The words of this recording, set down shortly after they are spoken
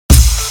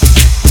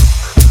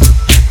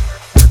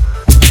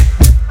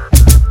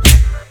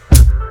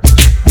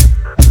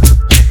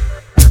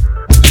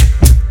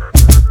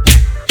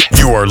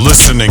You're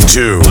listening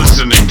to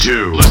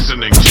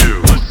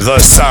the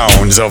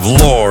sounds of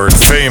Lord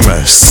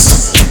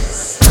Famous.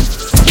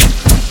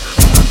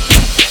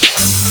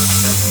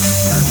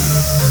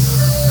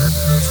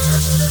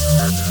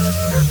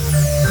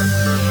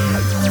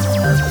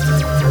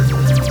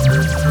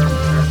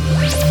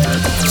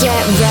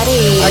 Get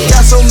ready. I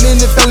got so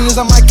many feelings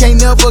I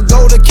can't never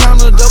go to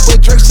Canada, but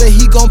Drake said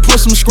he gon' put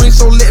some screens,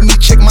 so let me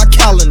check my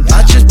calendar.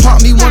 I just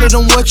popped me one of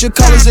them what you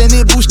callers and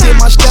it boosted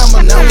my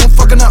stamina. Now I'm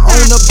fucking I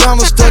own the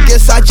banister,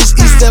 guess I just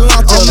East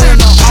Atlanta. Oh man,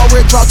 I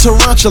already dropped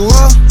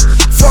tarantula.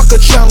 Fuck a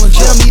challenge,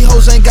 yeah, me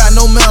hoes ain't got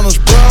no manners,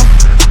 bruh.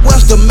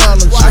 What's the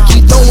challenge? I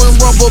keep throwing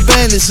rubber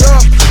bandits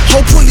up.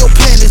 Ho, pull your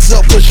panties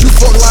up, cause you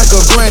fuck like a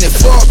granny.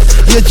 Fuck,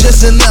 you're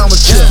just an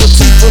amateur.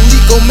 Petit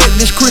Philippe gon' make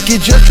this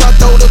cricket, just try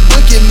throw the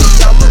book at me.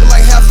 I look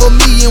like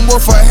 $500,000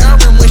 worth of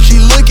heroin when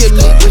she look at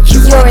me. But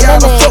you ain't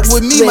gotta fuck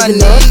with me, my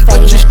nigga.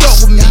 But you stuck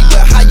with me.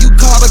 But how you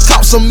call the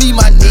cops on me,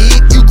 my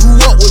nigga? You grew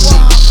up with me.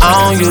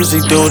 I don't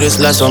usually do this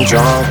unless I'm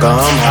drunk or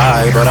I'm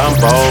high, but I'm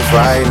both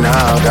right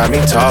now. Got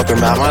me talking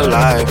about my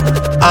life.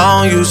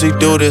 I don't usually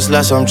do this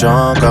unless I'm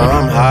drunk or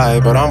I'm high,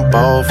 but I'm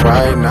both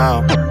right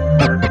now.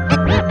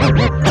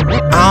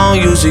 I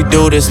don't usually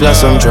do this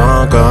unless I'm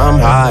drunk or I'm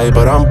high,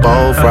 but I'm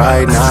both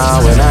right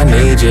now, and I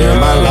need you in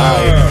my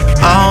life.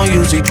 I don't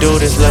usually do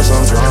this unless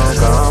I'm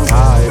drunk or I'm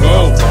high, but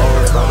I'm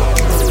both right.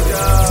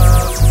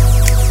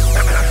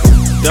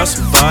 That's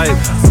a vibe,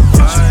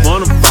 she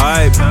wanna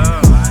vibe.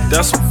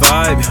 That's a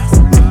vibe,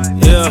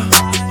 yeah,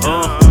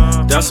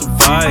 that's a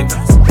vibe.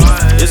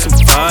 It's a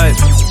vibe,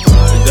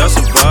 that's a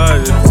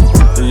vibe,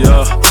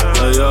 yeah,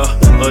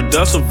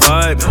 that's a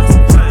vibe.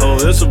 Oh,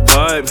 it's a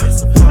vibe,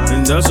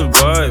 and that's a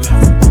vibe,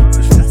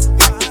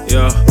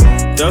 yeah,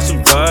 that's a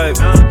vibe.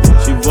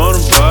 She wanna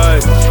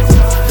vibe,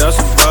 that's a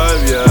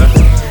vibe, yeah,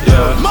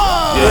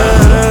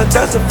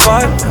 that's a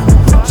vibe.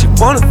 She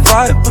wanna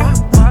vibe,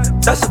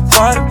 that's a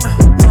vibe.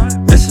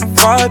 It's a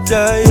vibe,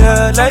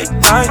 yeah, late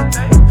night.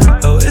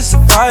 Oh, it's a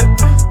vibe.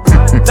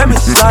 Let me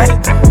slide.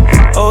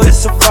 Oh,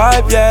 it's a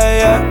vibe,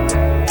 yeah.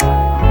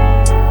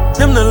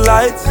 Dim the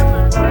lights.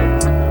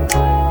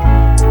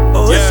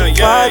 Oh, it's a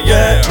vibe,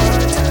 yeah.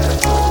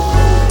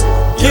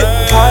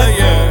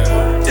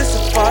 It's a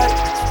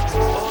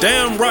vibe.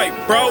 Damn right,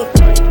 bro.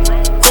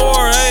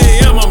 4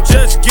 a.m. I'm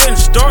just getting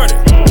started.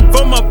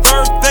 For my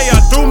birthday,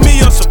 I threw me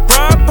a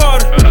surprise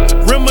party.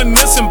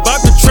 Reminiscing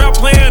about the trap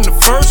playing the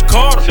first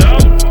quarter.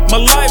 My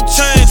life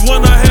changed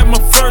when I had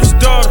my first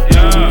daughter.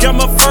 Got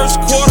my first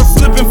quarter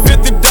flipping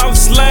 $50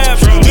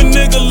 slabs. Your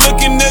nigga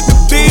looking at the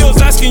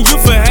bills, asking you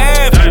for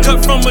half.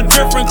 Cut from a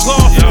different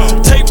cloth.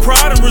 Take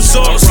pride in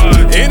results.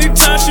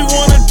 Anytime she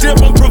wanna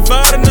dip, I'm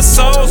providing the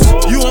sauce.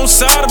 You on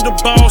side of the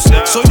boss,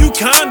 so you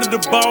kinda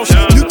the boss.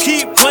 You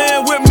keep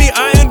playing with me,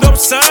 I end up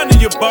signing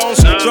your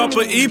boss. Drop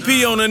a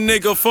EP on a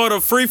nigga for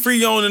the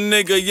free on a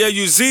nigga. Yeah,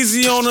 you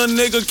ZZ on a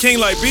nigga, king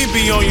like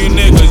BB on you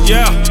nigga.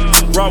 Yeah.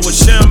 Rock with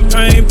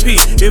Champagne P.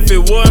 If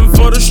it wasn't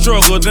for the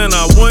struggle, then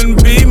I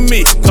wouldn't be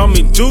me. Call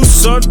me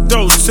Deuce or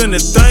Dose,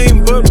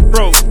 anything but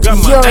broke.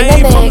 Got my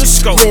aim from the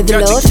scope,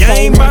 got your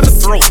game by the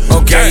throat.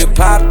 Okay, you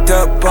popped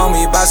up on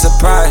me by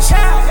surprise.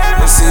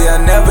 You see,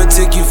 I never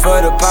took you for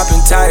the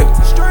poppin' type.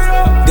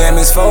 Damn,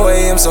 it's 4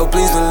 a.m., so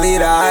please believe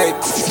the hype.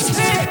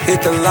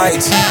 Hit the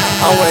lights,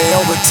 I'm way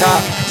over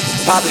top.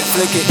 Pop it,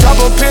 flick it, drop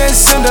a pin,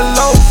 send a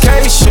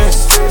location.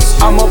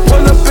 I'ma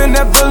pull up in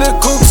that bullet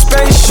coupe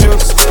spaceship.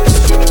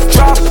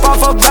 Drop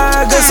off a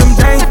bag of some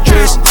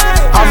dangerous.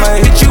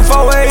 I'ma hit you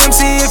 4 a.m.,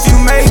 see if you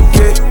make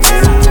it.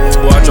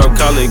 Ooh, I drop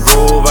Kali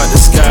Grove out the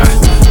sky.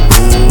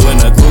 Ooh,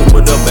 and I group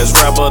it up as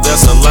rapper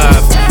that's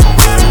alive.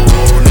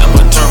 Ooh,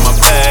 never turn my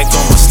back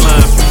on my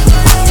slime.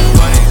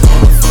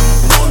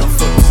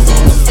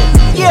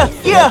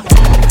 Yeah.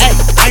 Hey,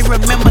 I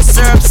remember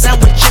syrup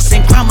sandwiches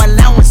and crime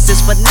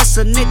allowances. Finesse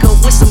a nigga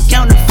with some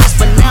counterfeits,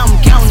 but now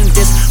I'm counting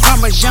this.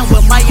 Parmesan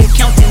with my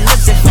accountant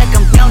lips, in fact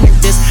I'm counting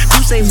this.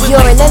 You say with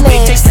my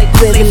food, tastes like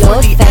Kool-Aid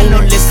for the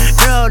analyst.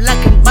 Girl, I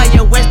can buy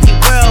your Westie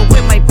world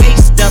with my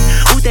base stuff.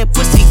 Ooh, that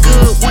pussy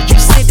good, once you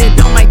sit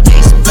it on my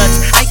taste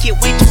buds. I get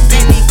way too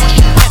petty once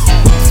you let me.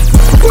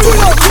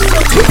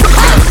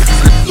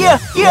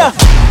 Yeah.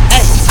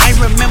 Hey, I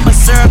remember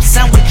syrup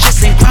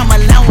sandwiches and crime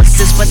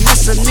allowances.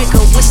 Finesse a nigga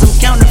with some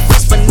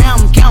counterfeits, but now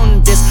I'm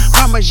counting this.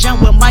 Parmesan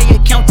with my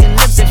accountant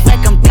lips, in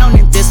fact I'm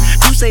counting this.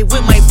 You say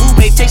with my boo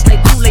babe, tastes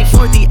like Kool-Aid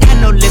for the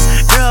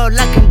analyst. Girl,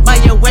 I can buy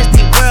your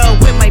Westie world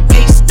with my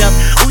base stuff.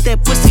 Ooh,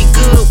 that pussy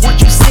good,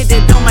 once you sit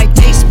it on my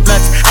taste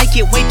buds. I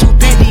get way too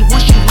petty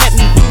once you let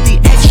me do the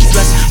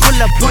extras.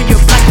 Pull up on your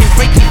block and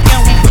break it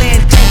down, we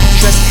playing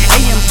Tetris.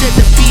 AM to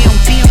the PM,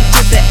 PM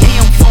to the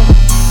AM phone.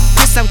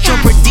 Piss out your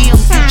per diem,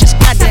 you just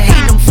gotta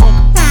hate them phone.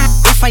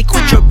 If I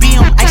quit your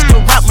BM, I still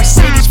rock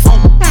Mercedes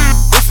phone.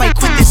 If I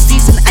quit this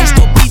season, I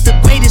still be the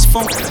greatest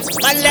phone.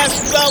 My left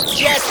stroke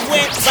just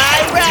went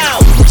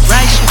viral.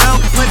 Right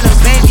stroke put a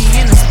baby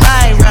in a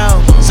spiral.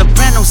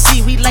 Soprano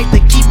C, we like to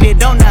keep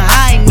it on the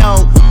high note.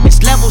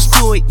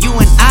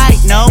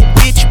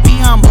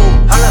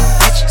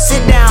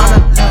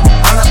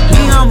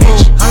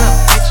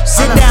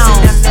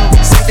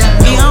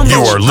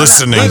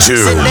 listening to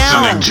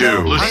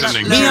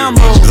Be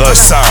humble. the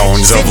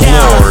sounds of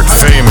Lord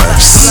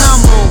Famous. Be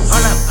humble.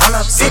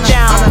 Sit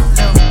down.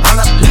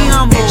 Be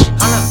humble.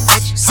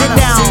 Sit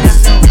down.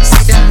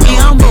 Be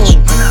humble.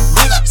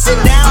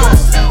 Sit down.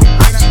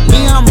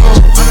 Be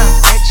humble.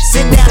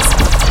 Sit down.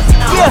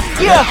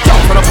 Yeah.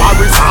 Jump for the bar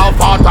with sound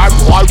part-time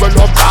boy when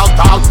no talk.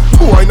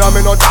 Boy no me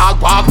no talk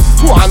back.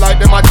 Boy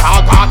like them a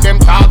talk back. Them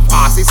talk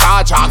fast, it's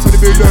hard chalks with the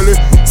big belly.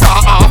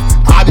 Start off,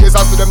 hard is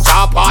us to them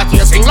talk part.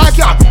 You sing like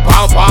ya.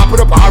 Pow pow, put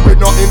the bar with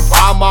no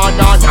informer.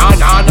 Na.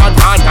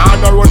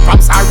 No run from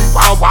sorry,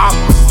 pow pow.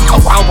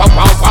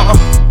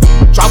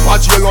 Drop a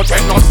jail, no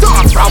take no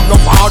talk from no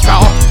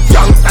powder.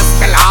 Youngsters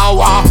kill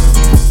our.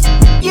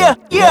 Yeah.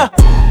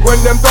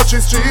 When them touch the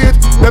street,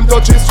 and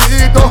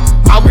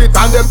we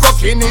and them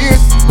talking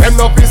it, them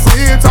no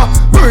visit.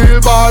 Real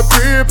bad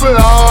people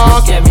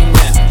are. Get me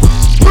now.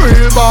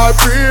 Real bad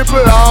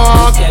people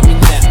are. Get me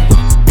now.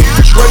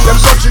 When them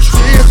touch the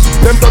street,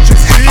 and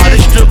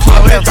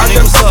we and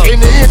them talking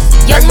it,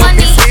 them no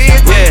visit.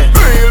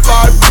 Real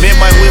bad people. Me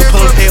and my Will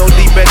pull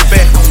KOD back to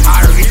back.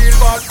 Real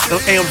bad people. Them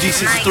AMG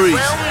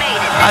 63s.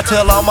 I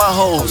tell all my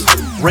hoes,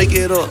 rake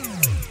it up,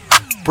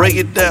 break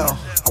it down,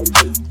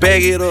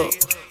 bag it up.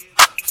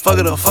 Fuck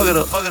it up, bag it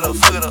up,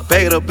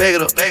 rake it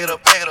up,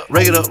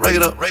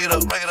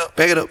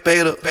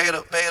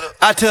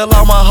 I tell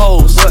all my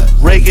hoes,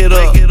 rake it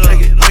up,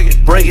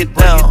 break it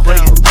down,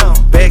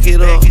 bag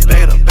it up,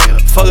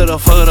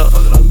 fuck it up,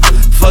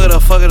 rake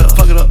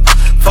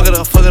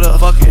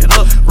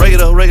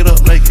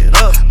it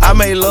up. I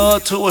made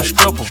love to a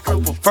stripper.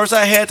 First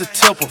I had to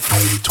tip her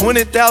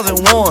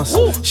 20,000 once.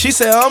 She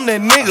said I'm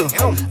that nigga.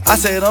 I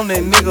said I'm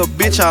that nigga,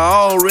 bitch. I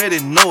already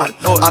know it.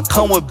 I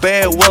come with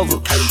bad weather.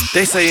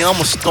 They say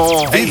I'm a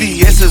storm.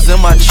 VVS is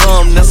in my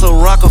chum. That's a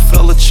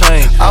Rockefeller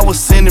chain. I was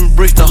sending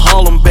bricks to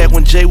Harlem back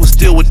when Jay was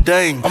still with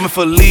Dame. I'm in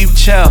for leave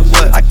child.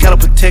 I gotta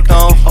protect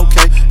on.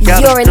 Okay.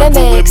 Got You're in the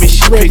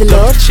mix with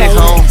Lord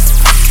Famous.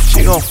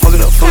 She gon' fuck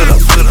it up.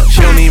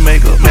 She don't need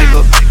makeup.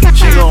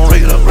 She gon'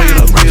 rake it up.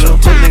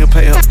 Tell the nigga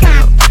pay up.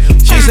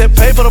 She said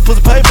pay for the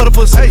pussy.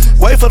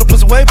 Wait for the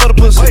pussy.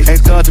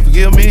 Ask God to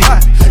forgive me.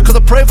 Cause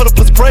I pray for the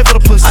pussy.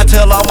 I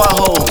tell all my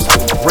hoes,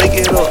 break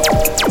it up,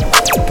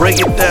 break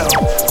it down,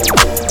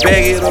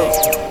 bag it up,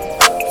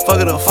 fuck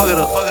it up,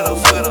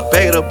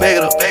 bag it up, rake it up, bag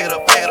it up.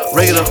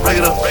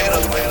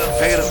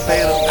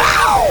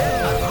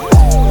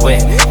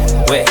 Wet.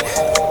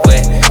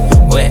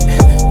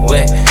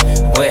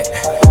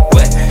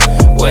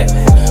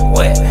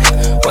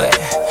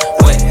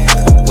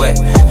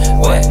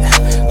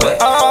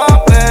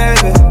 Oh,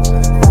 baby.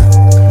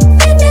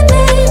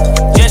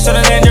 Just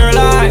tryna change your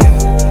life.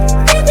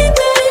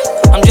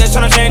 I'm just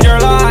tryna change your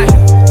life.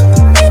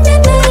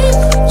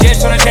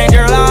 Just tryna change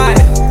your life.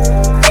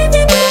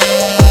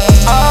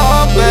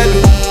 Oh,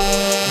 baby.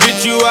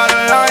 Get you out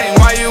of line.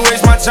 Why you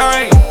waste my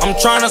time? I'm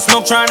tryna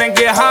smoke, tryna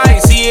get high.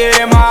 See it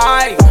in my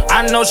eye.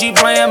 I know she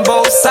playing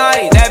both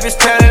sides. That bitch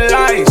telling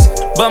lies.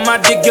 But my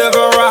dick give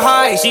her a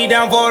high. She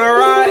down for the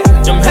ride.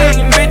 Them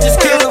hating bitches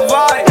kill the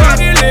vibe.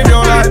 Live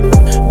your life.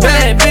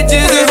 Bad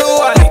bitches in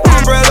Hawaii,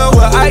 umbrella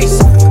with ice.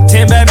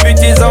 10 bad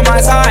bitches on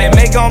my side,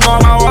 make them all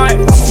my wife.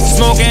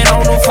 Smoking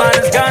on the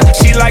finest guns,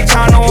 she like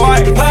China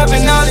White.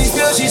 Popping all these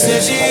pills, she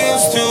said she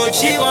used to it.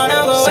 She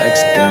wanna go out.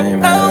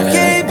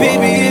 Okay,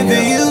 baby, if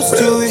you're used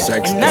to it.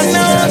 And I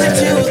know that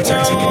you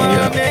don't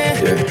want me.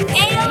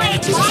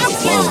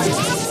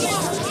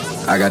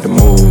 I got the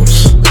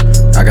moves.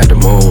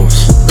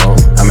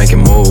 I'm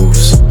making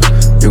moves.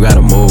 You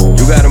gotta move.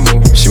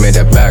 She made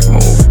that back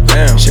move.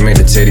 Damn. She made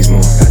the titties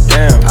move.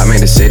 Damn. I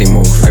made the city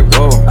move. Like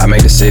whoa. I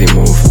made the city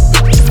move.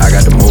 I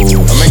got the moves.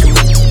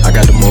 I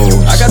got the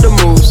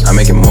moves. I'm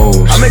making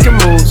moves.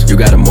 You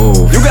gotta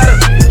move.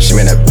 She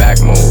made that back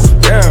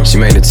move. Damn. She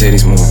made the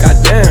titties move.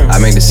 Goddamn. I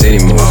made the city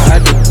move.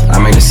 I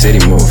made the city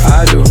move.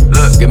 I do.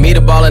 Look, give me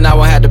the ball and I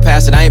won't have to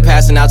pass it. I ain't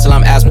passing out till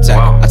I'm asthmatic.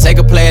 I take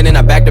a play and then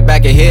I back to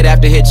back and hit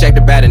after hit, check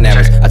the batting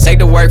average. I take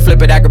the work,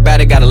 flip it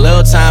acrobatic. Got a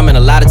little time and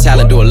a lot of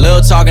talent. Do a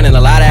little talking and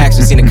a lot of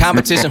action. Seen the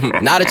competition,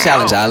 not a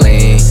challenge. I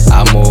lean,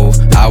 I move,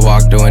 I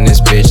walk through in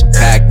this bitch.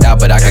 Packed out,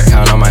 but I can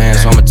count on my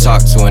hands, so I'ma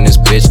talk to in this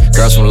bitch.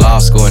 Girls from law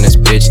school in this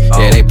bitch.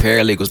 Yeah, they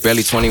paralegals,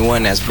 barely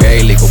 21, that's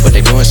very legal. But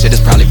they doing shit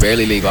that's probably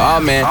barely legal. Oh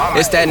man,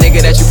 it's that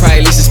nigga that you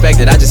probably least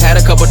suspected. I just had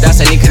a couple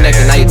dots I need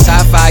connected. Now your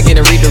top 5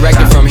 getting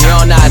redirected. From here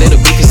on out, it'll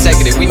be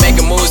consecutive. We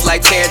making moves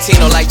like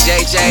Tarantino, like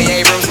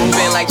J.J. Abrams,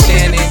 moving like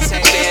Channing.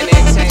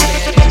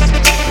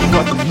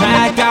 Got the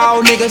Mac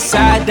out, nigga,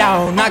 side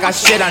down. I got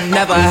shit I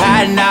never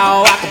had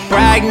now. I can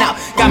brag now.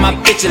 Got my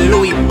bitch a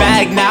Louis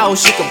bag now.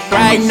 She can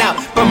brag now.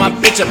 But my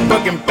bitch a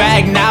Birkin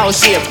bag now.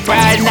 She a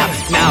brag now.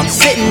 Now I'm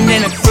sitting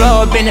in a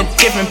club in a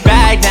different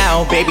bag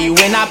now. Baby,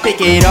 when I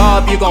pick it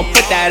up, you gon'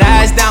 put that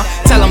ass down.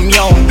 Tell him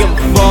you don't give a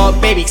fuck.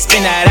 Baby,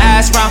 spin that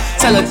ass round.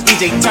 Tell her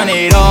DJ, turn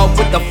it up.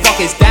 What the fuck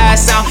is that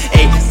sound?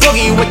 Ayy,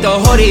 Boogie with the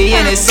hoodie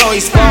and it's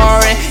always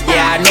sparring.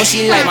 Yeah, I know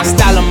she like my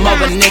style, of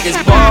mother niggas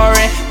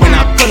boring. When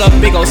I pull pull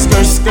up, big ol'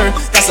 skirt, skirt,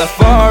 that's a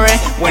foreign.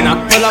 When I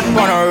pull up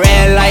on a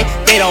red light,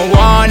 they don't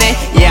want it.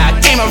 Yeah, I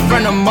came up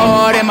from the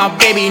mud and my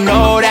baby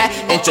know that.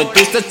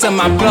 Introduced her to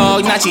my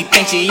plug, now she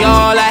thinks she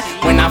all that.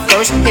 When I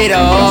first hit her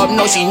up,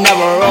 no, she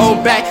never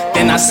rolled back.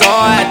 Then I saw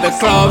her at the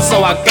club,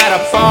 so I got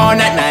up on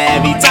that.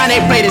 Now every time they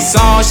play this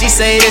song, she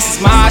say this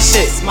is my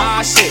shit,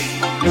 my shit.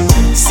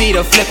 See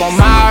the flip on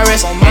my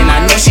wrist, and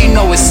I know she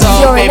know it's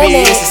up,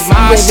 baby, this is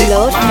my shit,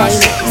 my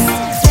shit.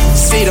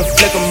 See the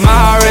flick of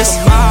my wrist,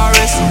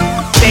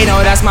 they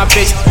know that's my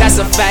bitch, that's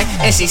a fact.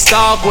 And she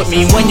stalk with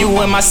me when you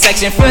in my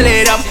section. Fill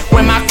it up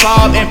when my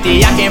club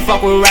empty, I can't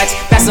fuck with rats.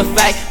 That's a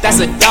fact, that's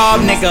a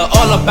dog, nigga,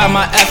 all about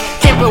my F.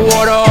 Can't put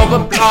water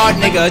over blood,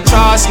 nigga,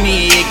 trust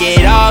me, it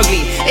get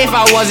ugly. If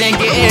I wasn't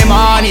getting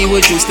money,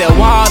 would you still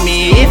want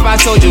me? If I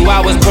told you I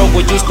was broke,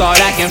 would you start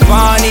acting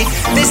funny?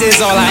 This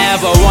is all I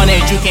ever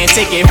wanted, you can't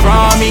take it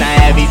from me.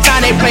 Now every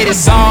time they play this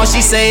song,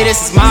 she say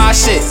this is my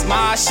shit,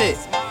 my shit.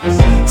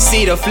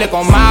 See the flick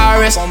on my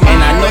wrist,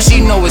 and I know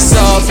she know what's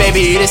up,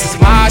 baby, this is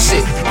my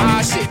shit,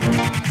 my shit.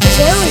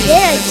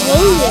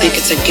 Think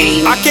it's a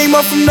game. I came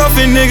up from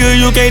nothing, nigga,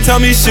 you can't tell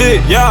me shit.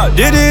 Yeah,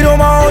 did it on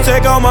my own,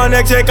 take out my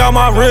neck, take out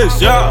my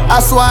wrist. Yeah, I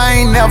swear I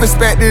ain't never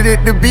expected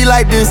it to be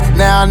like this.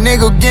 Now a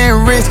nigga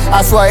getting rich,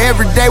 I swear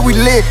every day we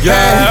lit.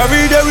 Yeah,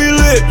 every day we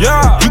lit.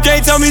 Yeah, you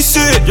can't tell me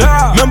shit.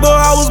 Yeah, remember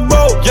I was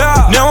broke.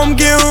 Yeah, now I'm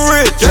getting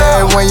rich.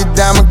 Yeah, when you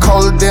diamond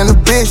colder than a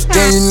bitch,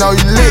 then you know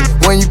you lit.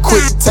 When you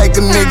quit to take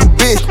a nigga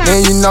bitch,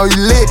 then you know you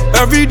lit.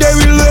 Every day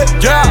we lit.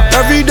 Yeah,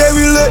 every day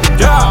we lit.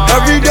 Yeah,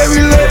 every day we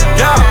lit.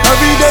 Yeah,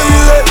 every day we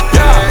lit.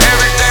 Yeah,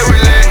 every day we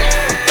lit.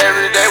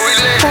 Every day we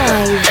lit.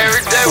 Every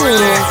day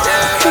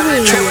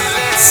we lit.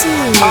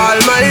 All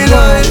my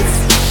life,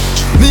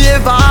 me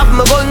ever have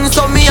my gun,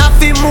 so me have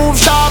to move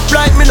sharp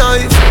like me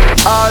knife.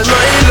 All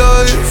my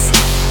life,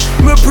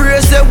 me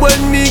pray say when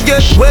me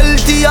get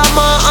wealthy, I'm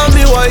and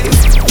me wife.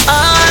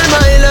 All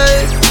my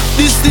life,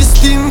 this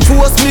thing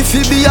force me to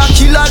be a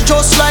killer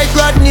just like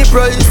Rodney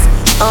Price.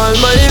 All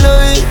my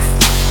life,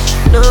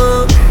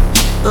 no,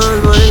 all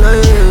my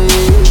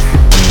life.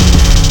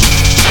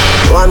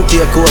 One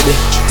take Kobe,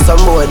 some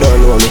boy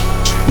don't know me.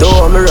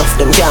 Though me rough,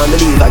 them can't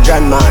believe a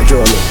grandma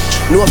draw me.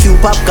 Know a few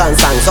popcorn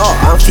songs, oh,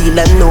 and feel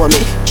them know me.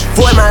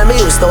 4 man me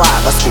used to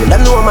walk to school,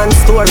 them know man's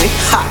story.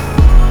 Ha!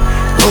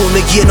 Now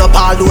me gain up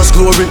all those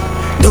glory.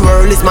 The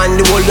world is mine,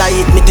 the whole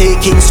life me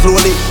taking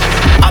slowly.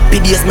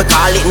 Happy days me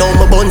call it, now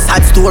me bun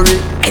sad story.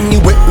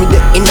 Anyway, me the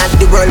in at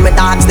the world, me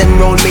dogs them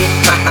round me.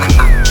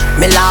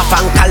 Me laugh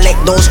and collect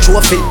those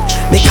trophies.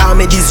 Me call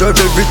me deserve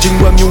everything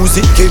what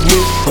music give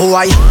me.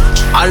 Boy,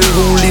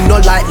 unruly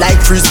no like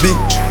frisbee.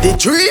 The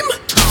dream,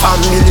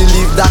 family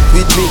live that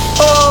with me.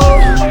 Oh,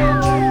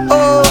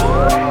 oh,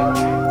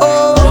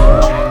 oh,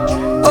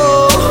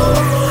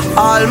 oh.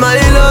 All my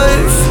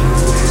life,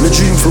 me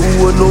dream for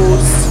who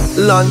knows.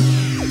 Land,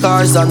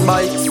 cars and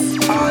bikes.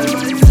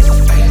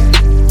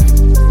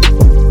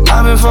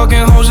 I've been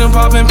fucking hoes and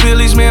popping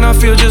pillies, man, I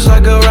feel just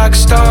like a rock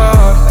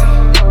star.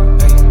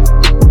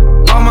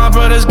 All my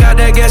brothers got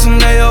that gas and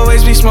they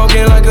always be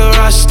smoking like a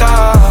rock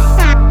star.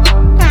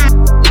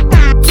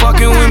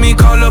 Fucking with me,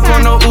 call up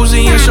on the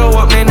Uzi and show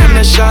up, man, in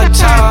the shot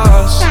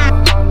toss.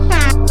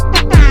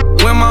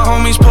 When my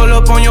homies pull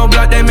up on your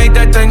block, they make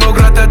that thing go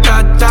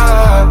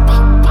grata-ta-ta.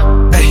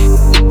 Hey,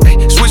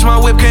 hey, switch my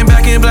whip, came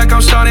back in black,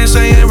 I'm starting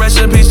saying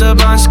recipes to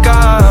Bon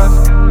Scott.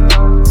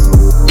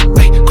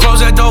 Hey, close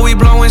that door, we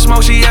blowing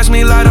smoke, she asked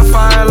me light a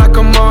fire like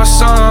a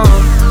Marsan.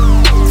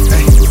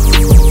 Hey,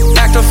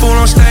 act a fool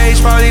on stage,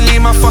 probably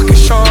leave my fucking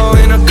show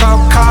in a cop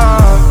car.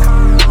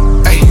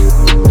 Hey,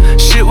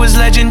 shit was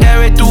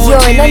legendary through a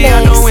TV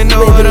out the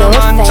window of the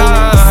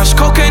montage.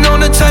 Cocaine on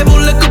the table,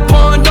 liquor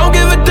porn, don't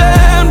give a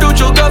damn. Dude,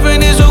 your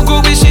girlfriend is a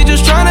groupie, she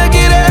just tryna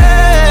get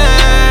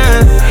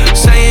in.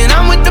 Saying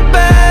I'm with the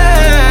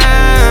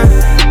band.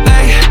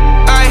 Ay,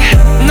 ay,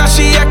 now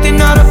she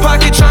acting out of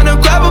pocket, tryna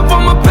grab up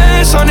on my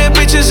pants. On their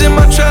bitches in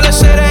my trailer,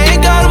 say they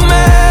ain't got a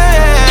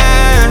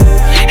man.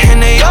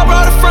 And they all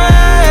brought a friend.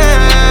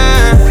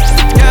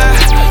 Yeah,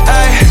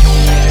 ay.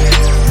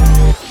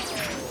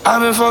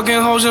 I've been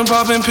fucking hoes and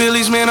popping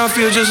pillies, man, I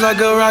feel just like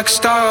a rock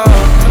star.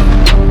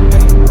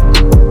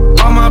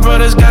 All my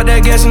brothers got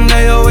that gas and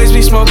they always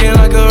be smoking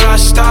like a rock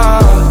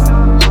star.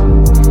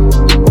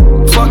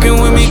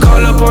 Fucking with me,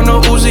 call up on the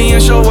Uzi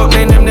and show up,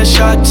 man, them the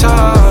shot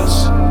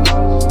toss.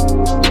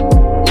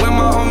 When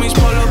my homies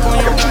pull up on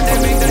your block, they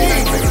make that.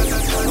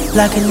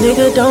 Like a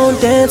nigga don't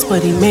dance,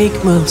 but he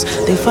make moves.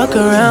 They fuck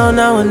around,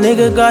 now a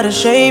nigga gotta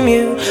shame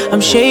you.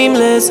 I'm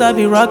shameless, I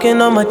be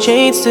rocking on my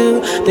chains too.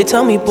 They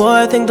tell me,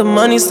 boy, I think the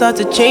money start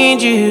to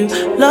change you.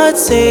 Lord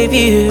save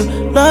you,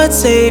 Lord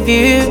save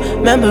you.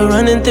 Remember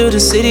running through the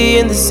city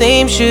in the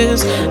same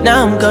shoes.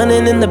 Now I'm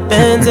gunning in the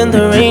Benz and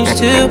the range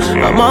too.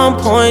 I'm on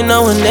point,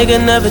 no a nigga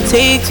never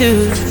take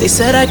two. They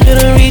said I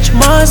couldn't reach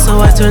Mars, so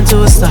I turned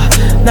to a star.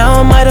 Now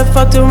I might have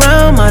fucked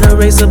around, might have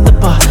raised up the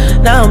bar.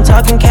 Now I'm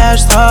talking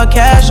cash, talk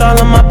cash. all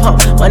on my palm.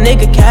 My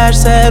nigga Cash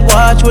said,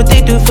 watch what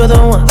they do for the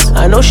ones.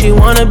 I know she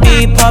wanna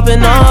be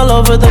popping all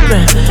over the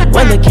gram.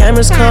 When the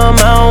cameras come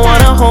out,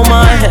 wanna hold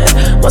my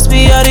hand. Must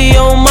be out of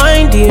your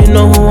mind, do you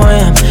know who I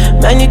am?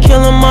 Man, you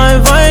killing my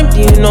vibe, do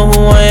you know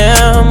who I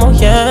am? Oh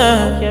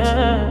yeah.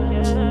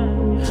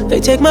 They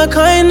take my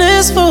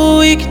kindness for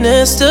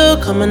weakness, still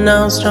coming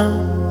out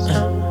strong.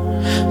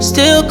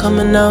 Still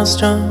coming out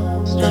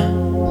strong.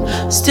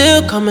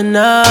 Still coming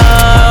out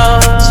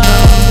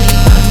strong.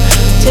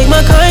 Take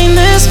my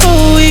kindness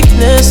for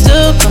weakness,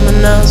 still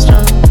coming out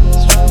strong.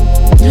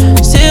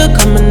 Still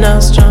coming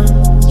out strong.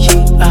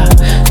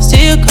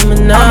 Still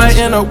coming out. I might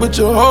end up with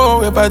your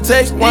hoe if I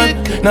take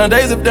one.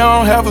 Nowadays, if they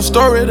don't have a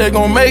story, they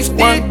gon' make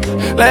one.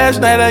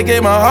 Last night I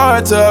gave my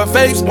heart to a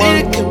fake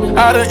one.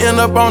 I done end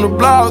up on the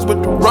blogs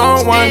with the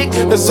wrong one.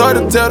 It's hard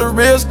to tell the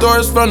real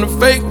stories from the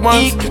fake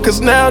ones. Cause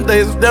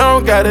nowadays, if they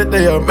don't got it,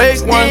 they'll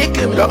make one.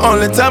 The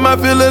only time I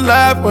feel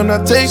alive when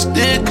I taste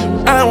it.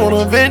 I don't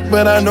wanna vent,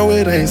 but I know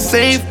it ain't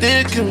safe.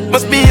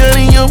 Must be out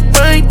of your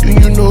mind, do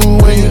you know who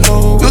I am?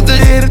 You the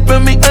hit it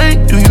from me,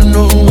 do you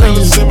know who I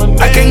am?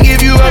 I can't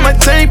give you all my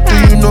tape, do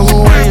you know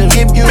who I am?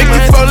 Make me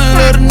fall in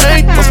love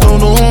tonight, must don't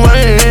know who I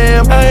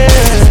am.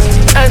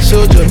 I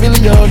showed you a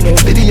million, no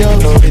video,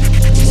 no video.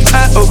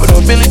 I open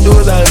up million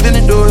doors, I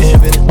invented doors.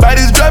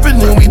 Bodies dropping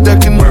and we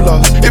ducking the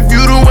loss. If you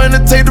the one to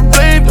take the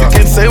blame, you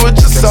can't say what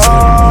you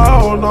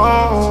saw,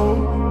 no.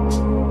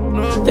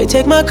 They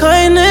take my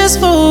kindness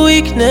for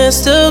weakness,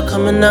 still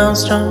coming out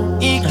strong.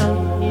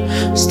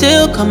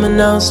 Still coming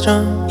out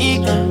strong.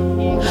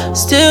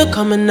 Still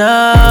coming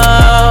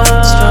out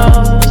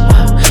strong.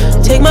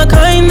 Take my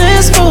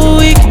kindness for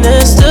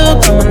weakness, still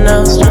coming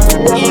out strong.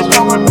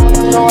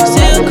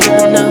 Still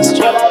coming out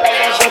strong.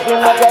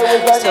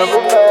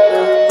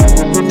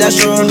 That's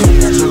true,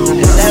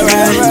 that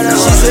right.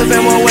 She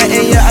sippin' one wet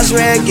and yeah, I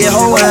swear it get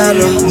her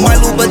wetter. My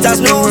Louboutin's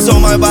news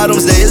on my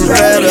bottoms, they is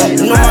redder.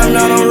 No, I'm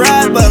not on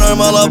ride, but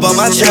I'm all up on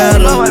my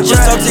cheddar.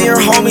 Just talked to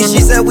your homie, she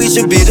said we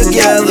should be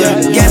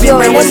together. Gave me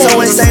ring with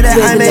someone say that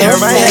I made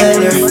her my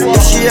header.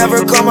 If she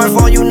ever call my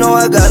phone, you know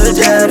I got a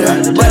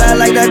jetter. But I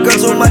like that girl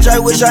so much, I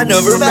wish I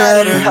never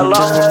met her.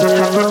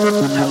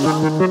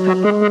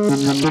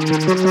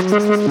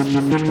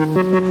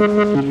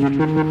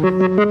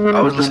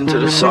 I was listening to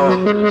the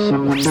song.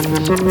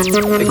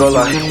 They go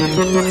like,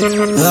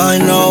 I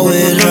know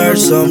it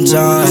hurts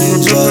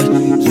sometimes, but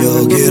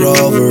you'll get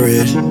over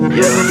it.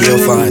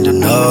 You'll find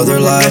another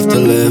life to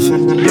live.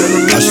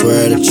 I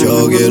swear that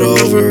you'll get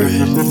over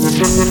it.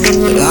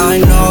 But I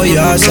know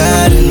you're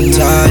sad and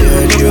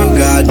tired, you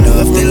got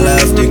nothing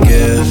left to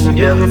give.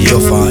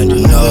 You'll find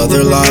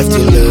another life to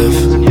live.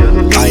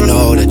 I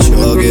know that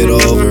you'll get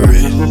over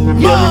it.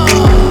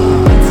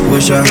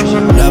 Wish I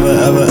never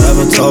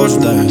ever told you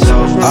things.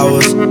 I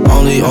was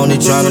only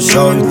trying to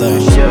show you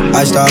things.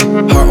 I stopped,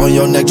 heart on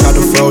your neck, tried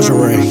to froze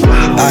your ring.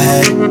 I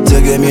had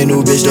to get me a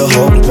new bitch to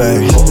hold the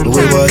pain.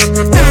 We was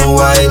in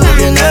Hawaii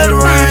looking at the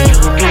rain.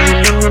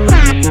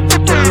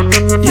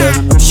 Yeah,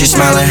 she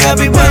smiling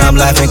happy, but I'm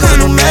laughing cause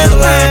no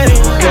Madeline.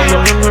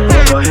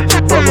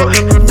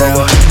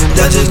 Damn,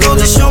 that just go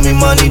to show me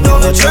money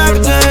don't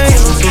attract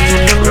things.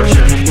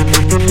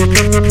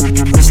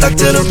 Stuck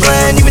to the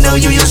plan, even though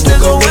you used to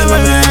go with my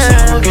man.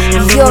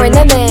 You're in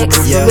the mix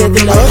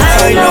with Lord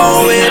I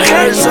know it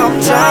hurts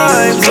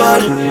sometimes,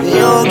 but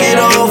you'll get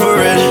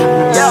over it.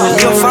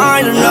 You'll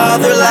find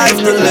another life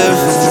to live.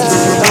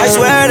 I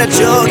swear that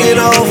you'll get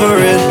over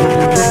it.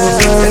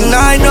 And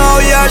I know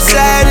you're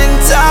sad and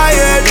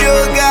tired, you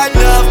got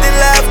nothing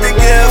left to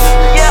give.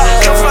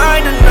 You'll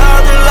find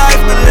another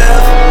life to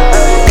live.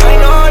 I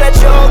know that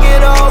you'll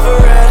get over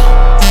it.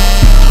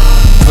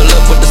 Pull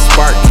up with the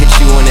spark, hit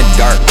you in the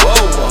dark.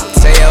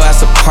 Tear your ass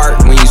apart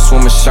when you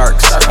swim with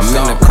sharks. I'm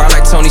in the car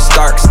like Tony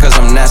Stark's, cause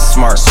I'm that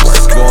smart.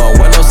 Going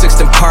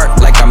 106th and Park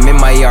like I'm in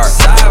my yard.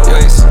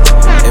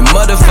 And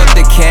motherfuck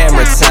the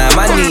camera time,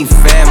 I need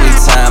family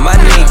time. I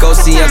need go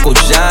see Uncle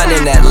John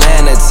in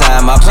Atlanta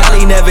time. I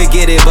probably never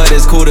get it, but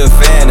it's cool to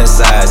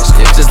fantasize.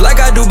 Just like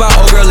I do by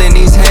old girl in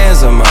these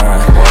hands of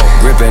mine.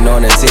 Gripping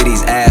on the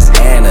titties, ass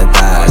and the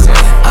thighs.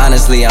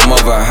 Honestly, I'm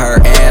over her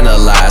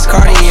analyze.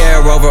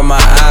 Cartier over my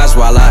eyes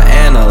while I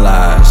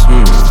analyze.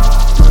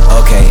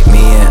 Okay,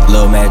 me and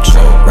Lil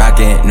Metro,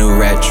 rockin' new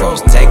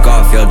retros. Take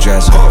off your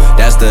dress, ho,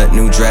 that's the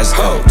new dress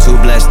code. Too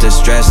blessed to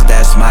stress,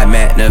 that's my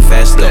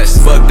manifesto.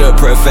 Fuck the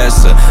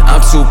professor, I'm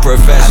too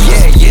professional.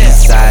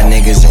 East side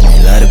niggas and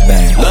they love to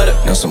bang.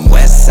 Know some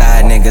west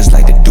side niggas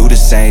like to do the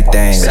same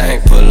thing.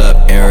 Like pull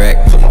up and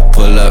wreck,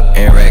 pull up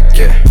and wreck,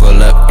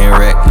 pull up and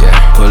wreck,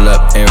 pull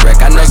up and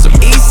wreck. I know some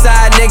east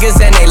side niggas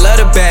and they love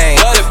to bang.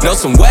 Know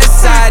some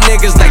west side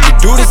niggas like to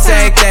do the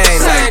same thing.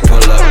 Like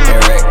pull up and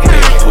wreck,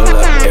 pull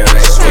up and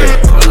wreck.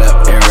 Pull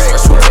up and wreck,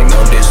 take no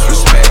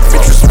disrespect.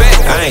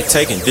 I ain't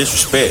taking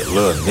disrespect,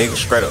 little nigga,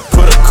 straight up.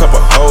 Put a couple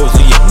holes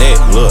in your neck,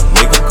 little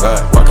nigga.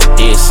 God, rock a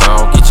dead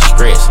song, get you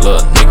stretched,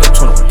 little nigga.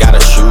 Got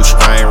a shoe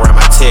string around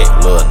my tech,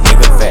 little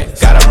nigga. Fat,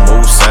 got a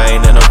move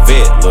sign and a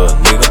vet, little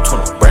nigga.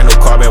 Brand new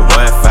carbon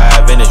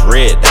 1.5 and it's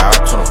red,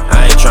 dawg.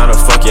 I ain't tryna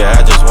fuck you,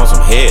 I just want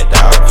some head,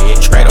 dawg.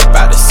 Straight up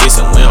out the 6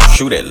 and we don't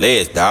shoot at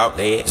legs, dawg.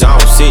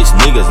 Zone 6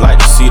 niggas like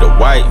to see the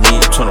white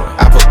meat.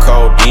 I put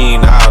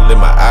codeine all in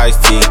my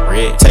iced tea.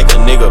 Take a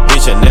nigga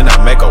bitch and then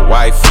I make a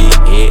wifey.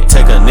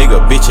 Take a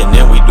nigga bitch and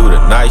then we do the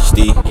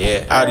nicety.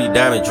 All these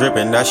diamonds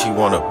dripping, now she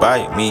wanna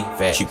bite me.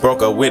 She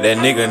broke up with that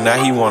nigga,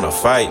 now he wanna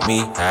fight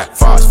me.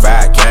 Fox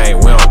 5 gang,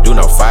 we don't do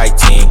no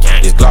fighting.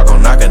 This Glock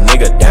gon' knock a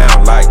nigga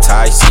down like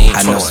Tyson.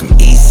 I know some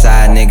east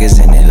side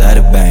niggas and they love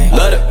to bang.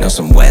 Know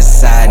some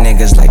west side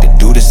niggas like to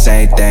do the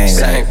same thing.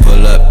 Like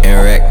pull up and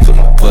wreck,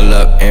 pull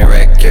up and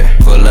wreck,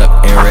 pull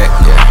up and wreck,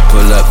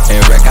 pull up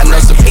and wreck. I know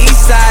some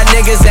east side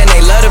niggas and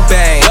they love to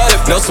bang.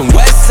 Know some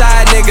west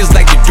side niggas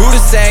like to do the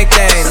same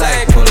thing.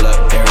 Like pull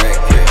up and wreck,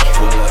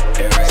 pull up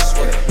and wreck.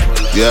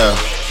 Yeah.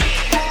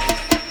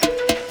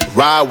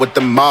 Ride with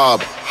the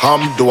mob,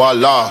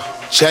 hamdulillah.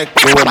 Check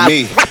in with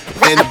me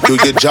and do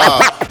your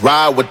job.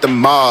 Ride with the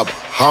mob,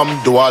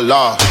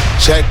 hamdulillah.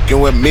 Check in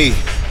with me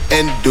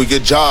and do your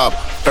job.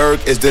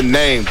 Berg is the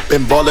name,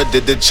 Ben Baller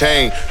did the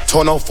chain.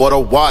 Tono for the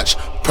watch,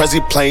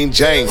 Prezi plain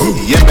Jane.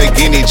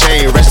 Yamborghini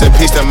chain, rest in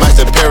peace to my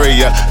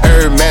superior.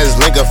 Hermes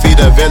Linka feed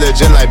a village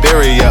in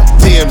Liberia.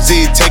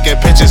 TMZ taking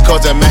pictures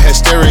causing my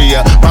hysteria.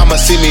 Mama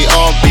see me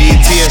on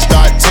BT and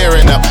start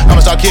tearing up.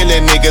 I'ma start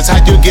killing niggas,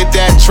 how'd you get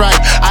that tripe?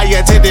 I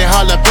attended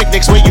Harlem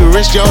picnics where you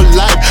risk your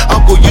life.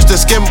 Uncle used to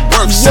skim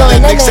work,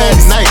 selling nicks at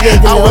night.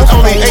 I was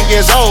only 8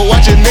 years old,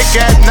 watching Nick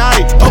at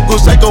night.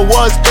 Uncle Psycho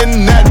was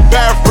in that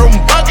bathroom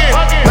bucket.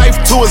 Knife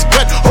to his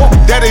gut, hope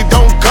daddy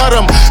don't cut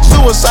him.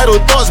 Suicidal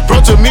thoughts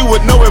brought to me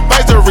with no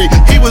advisory.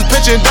 He was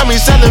pitching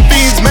dummies, selling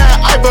fiends, mad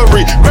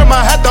ivory.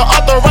 Grandma had the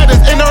arthritis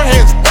in her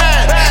hands,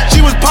 bad.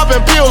 She was popping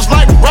pills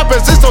like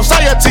rappers in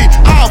society.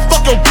 I'll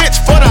fuck your bitch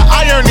for the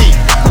irony.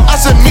 I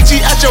said meet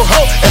you at your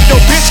hoe if your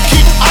bitch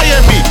keep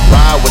eyeing me.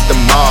 Ride with the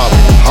mob,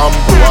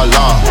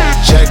 hamdulillah.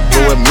 Check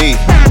in with me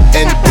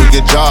and do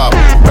your job.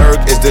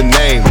 Berg is the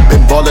name,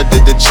 Ben Baller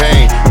did the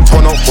chain.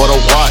 Tono for the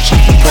watch,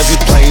 Prezi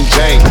plain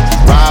Jane.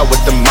 Ride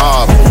with the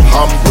mob,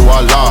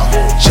 hamdulillah.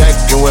 Check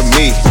in with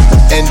me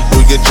and do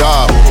your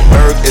job.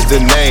 Berg is the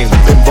name,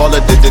 Ben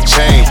Baller did the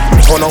chain.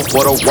 Tono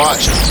for the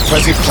watch,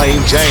 Prezi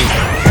plain Jane.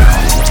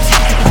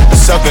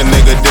 Suck a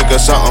nigga dick or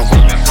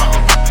something.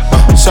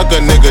 Suck a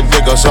nigga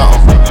dick or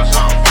something.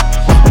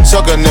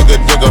 Suck a nigga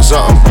dick or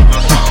something.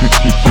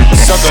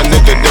 Suck a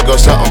nigga dick or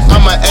something.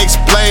 I'ma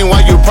explain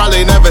why you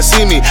probably never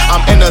see me.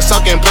 I'm in a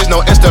sucking place,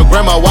 no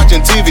Instagram or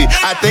watching TV.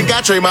 I think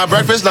I trade my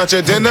breakfast, lunch,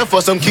 and dinner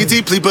for some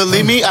kitty. Please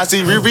believe me, I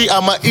see Riri,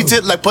 I'ma eat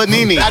it like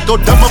panini. I go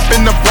dumb up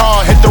in the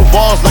bra, hit the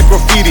walls like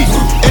graffiti.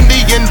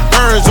 Indian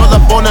burns all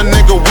up on a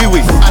nigga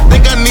wee-wee. I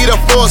think I need a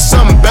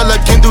foursome, Bella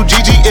can do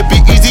Gigi. It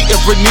be easy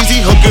if we're easy,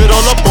 hook it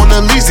all up on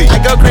a leasy.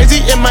 I go crazy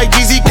in my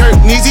Yeezy, Kirk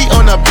Neezy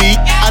on a beat.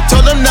 I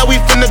told them now we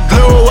finna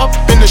glow up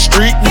in the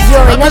street.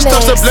 Rappers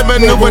stuff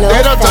subliminal, but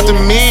they don't talk to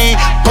me.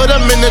 Put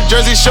them in the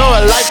Jersey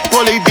Shore like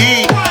Pauly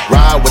D.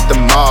 Ride with the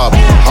mob,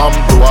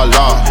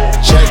 hamdulillah.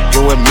 Check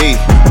in with me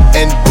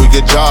and do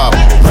your job.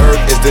 Berg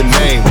is the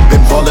name,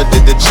 Ben Baller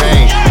did the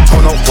chain.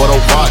 Tono for the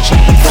watch,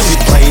 Prezi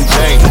plain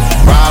Jane.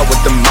 Ride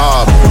with the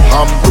mob,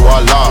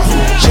 hamdulillah.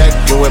 Check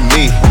in with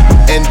me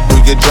and do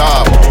your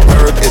job.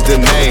 Berg is the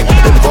name,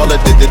 Ben Baller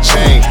did the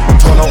chain.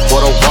 Tono for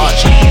the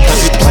watch,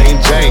 Prezi plain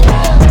Jane.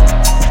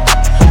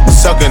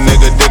 Suck a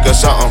nigga dick or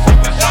something.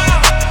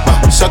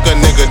 Suck a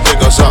nigga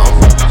dick or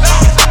something.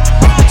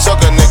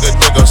 Suck a nigga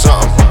dick or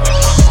something.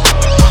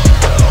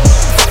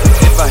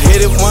 If I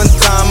hit it one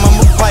time, I'm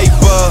a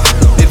piper.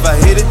 If I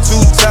hit it 2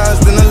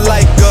 times, then I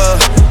like her.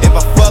 If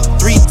I fuck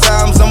 3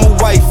 times, I'm a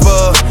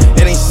wifer.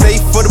 It ain't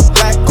safe for the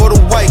black or the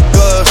white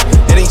girl.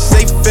 It ain't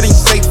safe, it ain't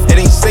safe, it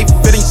ain't safe,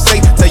 it ain't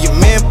safe. Tell your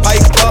man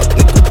pipe up,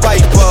 nigga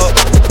pipe up.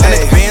 And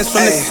advance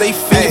from the safe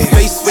in your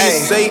face for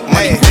your sake.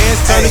 Money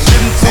bands turn the shit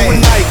into a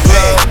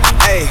nightclub.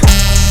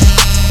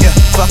 Yeah,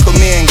 fuck with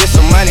me and get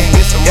some money,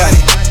 get some money.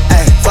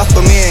 Ay, fuck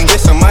with me and get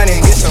some money,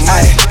 get some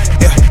money.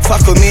 Yeah,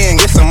 fuck with me and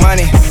get some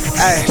money.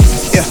 Ay,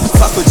 yeah,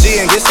 fuck with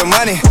G and get some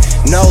money.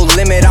 No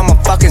limit, I'm a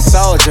fucking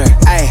soldier.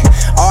 Ay,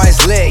 always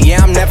lit,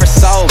 yeah, I'm never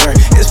sober.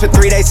 It's for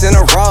 3 days in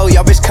a row,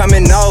 yo bitch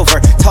coming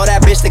over. Told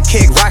that bitch to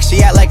kick rock,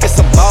 she act like it's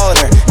a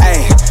boulder.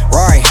 Ay,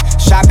 Rory,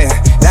 shopping,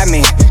 that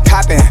mean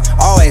copping,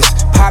 always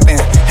popping,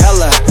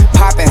 hella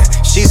popping.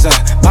 She's a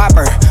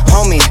bopper,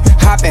 homie,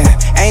 hopping,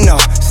 ain't no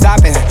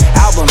stopping.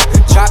 Album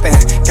dropping,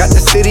 got the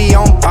city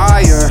on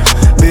fire.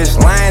 Bitch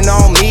lying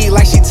on me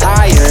like she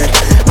tired.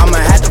 I'ma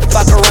have to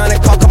fuck around and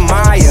call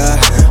Kamaya.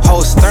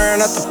 Whole stirring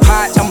up the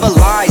pot,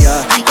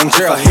 jambalaya. And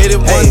girl, if I hit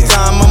it one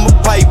time, I'm a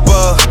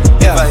piper.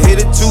 If I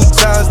hit it 2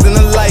 times, then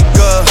I like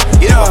her.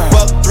 If I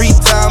fuck 3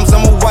 times,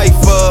 I'm a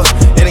wifer.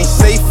 It ain't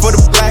safe for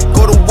the black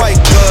or the white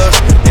girl.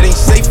 It ain't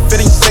safe,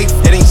 it ain't safe,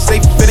 it ain't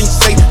safe, it ain't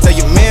safe. Tell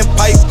your man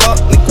pipe up,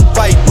 nigga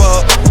pipe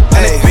up.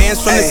 And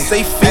advance from the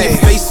safe in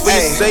your face for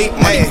your sake.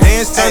 Money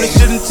dance turn the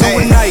shit into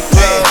a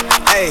nightclub.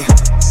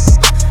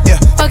 Yeah.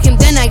 Fuck him,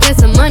 then I get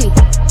some money.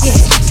 Yeah.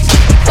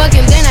 Fuck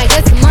him, then I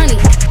get some money.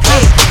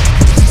 Yeah.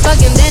 Fuck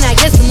him, then I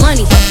get some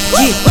money.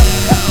 Yeah.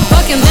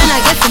 Fuck him, then I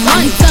get some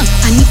money.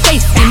 I need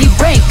face, I need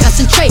brain,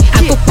 concentrate.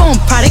 I perform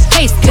product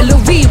case, killer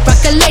weed,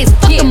 rock a lace.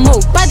 Fuck the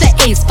move, buy the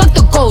ace, fuck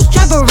the goals,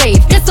 drive a raid.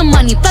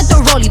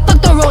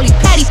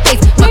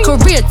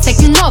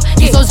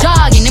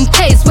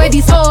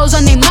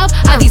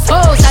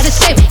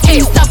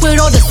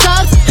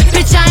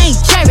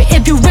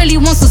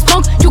 want some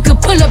smoke, you can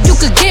pull up, you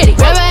can get it.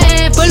 Grab a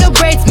hand full of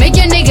braids, make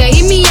your nigga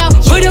eat me out.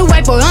 Put a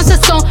white boy on the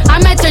song,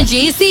 I might turn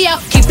GEC out.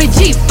 Keep it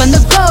G from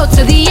the go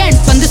to the end,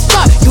 from the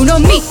start. You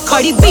know me,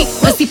 Cardi B,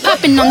 pussy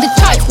popping on the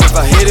charts. If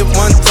I hit it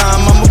one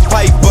time, I'm a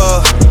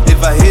piper. If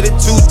I hit it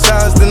 2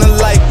 times, then I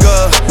like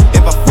her.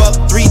 If I fuck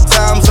 3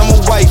 times, I'm a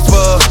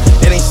wifer.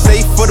 It ain't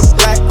safe for the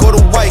black or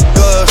the white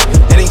girl.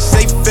 It ain't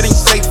safe, it ain't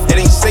safe, it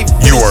ain't safe.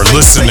 You are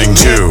listening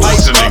to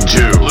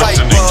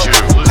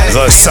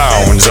the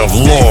sounds of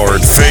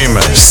Lord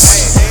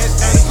Famous.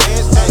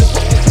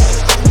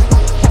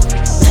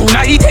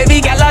 Tonight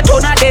every gal a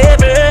turn a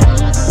devil,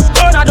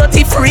 turn a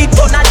dirty freak,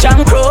 turn a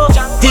jankro.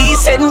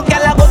 Decent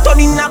gal a go turn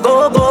in a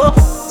go-go.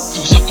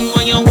 Something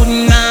when you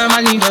wouldn't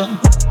normally do.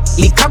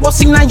 Liquor go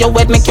sing na your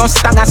head, make you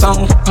stagger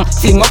song.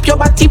 Fling up your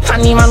body,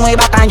 panty man way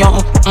back on you.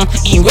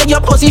 In where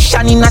your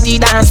position in the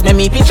dance, make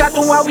me picture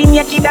to a win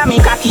your kid and me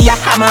cocky a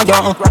hammer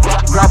down.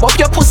 Grab up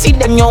your pussy,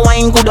 then you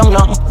wine good on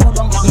long.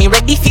 Me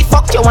ready fi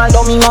fuck you all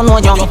down, me no know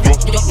you.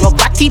 Your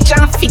body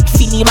jam fit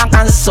fi the back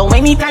and so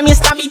anytime you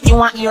stab it, you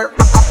want your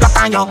rock up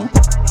like a young.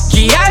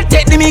 Girl,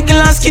 take the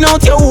middle and skin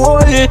out your hole.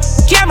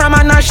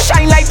 Cameraman a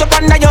shine light up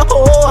under your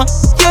hole.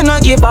 You no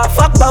give a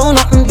fuck about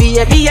nothing,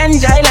 baby,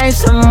 enjoy life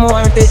some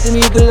more. Take the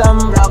middle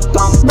and rock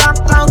down, rock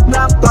down,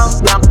 rock down,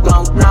 rock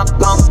down, rock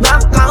down,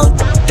 rock down.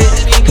 Take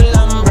the middle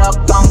and rock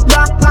down,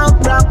 rock down,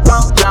 rock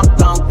down, rock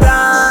down,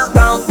 rock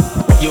down.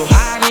 You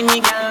hard in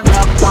me, girl,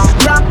 rock down,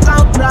 rock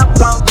down, rock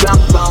down,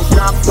 rock down,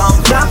 rock down,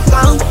 rock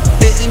down.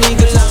 Take the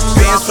middle and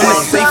rock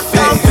down, rock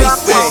down, rock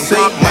down,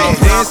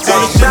 Dance for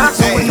the shot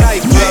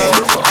tonight, man.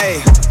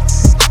 Hey,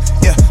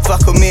 yeah,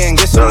 fuck with me and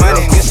get some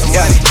money, get some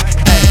money.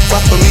 Hey,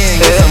 fuck with me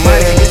and get some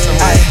money, get some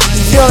money.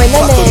 You're in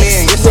the fuck with me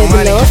and get some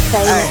money.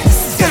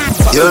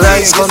 Your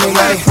eyes coming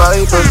like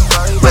Bible.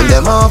 When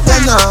them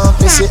open up,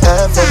 you see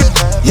heaven.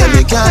 Yeah,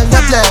 me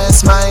kinda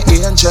bless my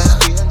angel.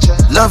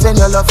 Loving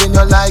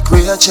you like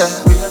Rachel.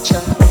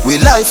 We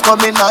life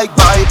coming like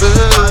Bible.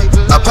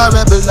 A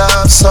parable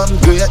of some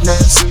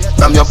greatness.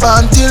 From your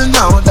born till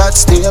now, that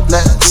stay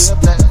blessed.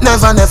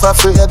 Never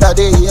afraid that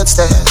they hate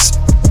stairs.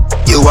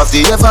 You have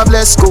the ever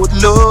blessed good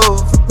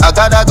love. I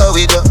gotta go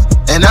with you,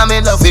 and I'm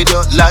in love with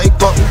you like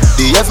Bob.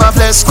 The ever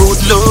blessed good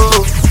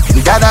love.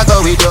 Gotta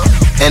go with you,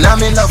 and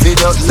I'm in love with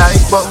you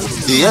like Bob.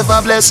 The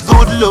ever blessed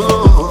good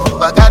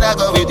love. I gotta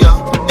go with you,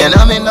 and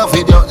I'm in love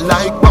with you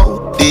like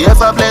Bob. The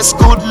ever blessed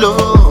good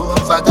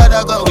love. I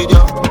gotta go with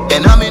you,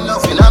 and I'm in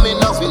love, and I'm in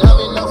love, and I'm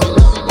in love.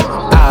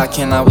 I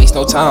cannot waste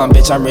no time,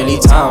 bitch, I'm really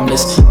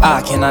timeless.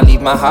 I cannot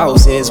leave my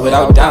houses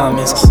without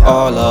diamonds.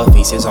 All the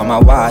faces on my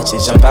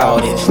watches, jump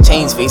out it.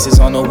 Chains faces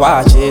on the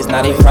watches,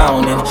 now they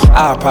frowning.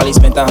 I probably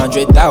spent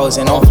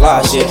 100,000 on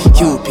fly shit.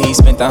 QP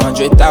spent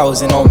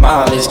 100,000 on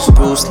mileage.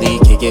 Bruce Lee,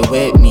 kick it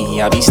with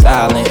me, I be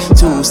styling.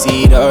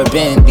 2-seater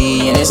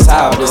Bentley and it's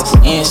topless,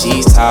 and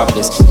she's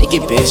topless.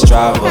 Naked bitch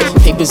driver,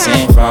 papers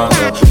in front of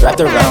her, wrapped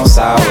around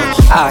sour.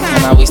 I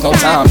cannot waste no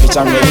time, bitch,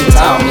 I'm really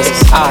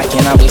timeless. I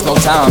cannot waste no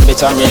time,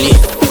 bitch, I'm really.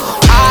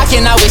 I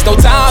cannot waste no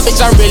time,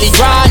 bitch, I'm really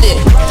grinding.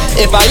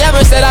 If I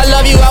ever said I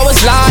love you, I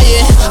was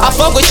lying. I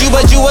fuck with you,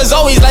 but you was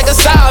always like a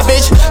side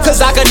bitch.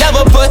 Cause I could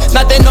never put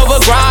nothing over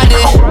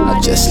grinding. I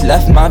just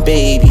left my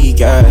baby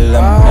girl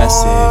a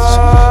message.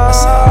 I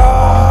said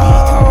I'll be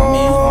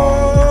coming home.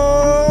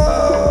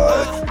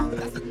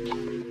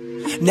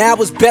 Now I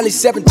was barely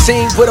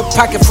 17 with a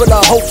pocket full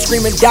of hope,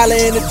 screaming dollar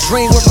in a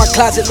dream with my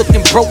closet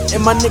looking broke and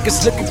my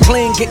niggas looking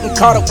clean, getting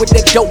caught up with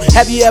that dope.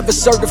 Have you ever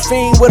served a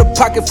fiend with a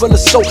pocket full of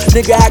soap?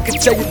 Nigga, I can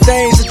tell you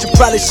things that you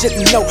probably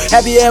shouldn't know.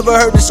 Have you ever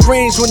heard the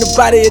screams when the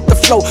body hit the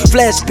floor?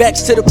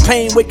 Flashbacks to the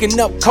pain,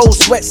 waking up cold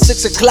sweat,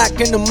 6 o'clock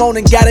in the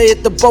morning, gotta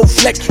hit the boat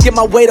flex. Get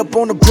my weight up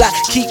on the block,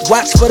 keep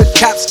watch for the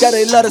cops.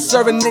 Gotta let her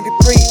serve a nigga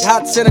 3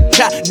 hots in a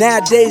cot.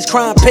 Nowadays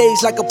crime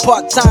pays like a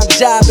part-time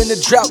job, and the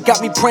drought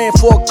got me praying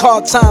for a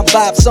call-time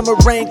vibe. Summer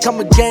rain come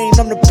again,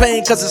 I'm the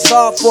pain cause it's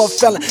hard for a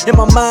felon. In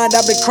my mind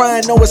I've been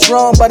crying, know it's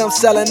wrong but I'm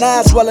selling.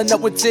 Eyes swelling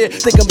up with tears,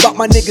 thinking about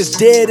my niggas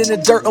dead in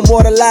the dirt,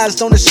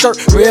 immortalized on the shirt.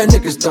 Real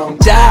niggas don't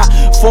die,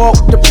 fall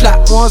with the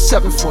plot,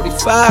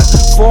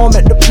 1745. Form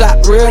at the plot,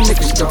 real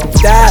niggas don't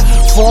die.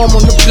 Form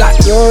on the plot,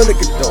 real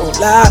niggas don't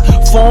lie.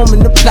 Form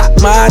in the plot,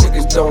 my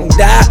niggas don't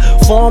die.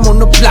 Form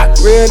on the plot,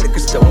 real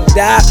niggas don't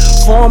die.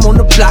 Form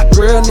on the plot,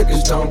 real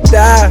niggas don't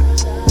die.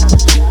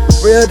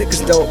 Real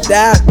niggas don't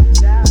die.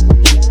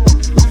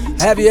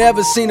 Have you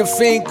ever seen a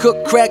fiend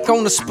cook crack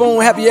on a spoon?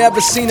 Have you ever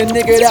seen a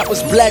nigga that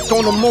was black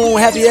on the moon?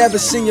 Have you ever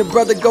seen your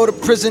brother go to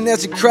prison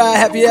as he cried?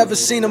 Have you ever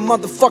seen a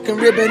motherfucking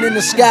ribbon in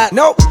the sky?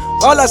 Nope.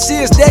 All I see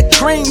is that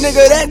cream,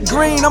 nigga, that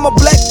green. I'm a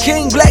black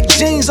king, black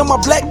jeans on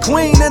my black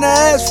queen. And her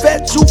ass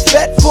fat, too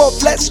fat for a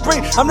flat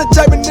screen. I'm the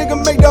type of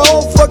nigga make the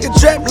whole fucking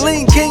trap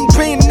lean.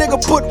 Kingpin, nigga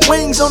put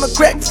wings on a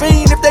crack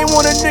fiend. If they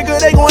want a nigga,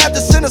 they gon' have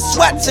to send a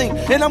SWAT team.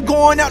 And I'm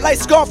going out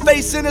like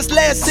Scarface in his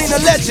last scene, a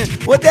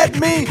legend. What that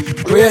mean?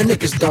 Real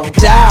niggas don't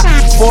die.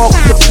 Form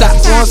with the plot,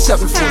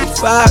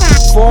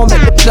 1745. Form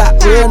at the plot,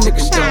 real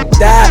niggas don't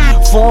die.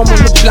 Form on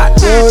the plot,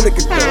 real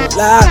niggas don't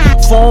lie.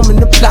 Form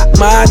in the plot,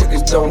 my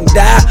niggas don't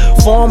die.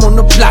 Form on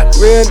the block,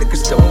 real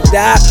niggas don't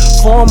die.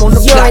 Form on the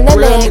block,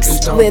 real niggas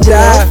don't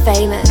die.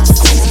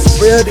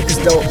 Real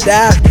niggas don't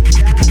die.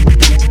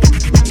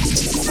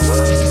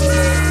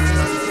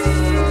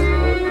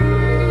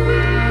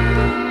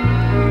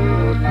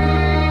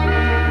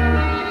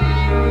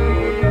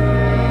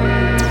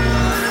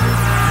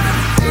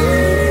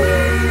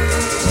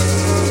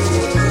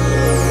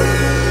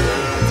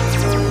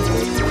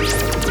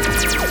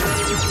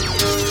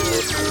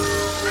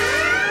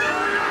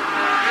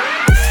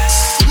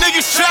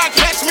 Try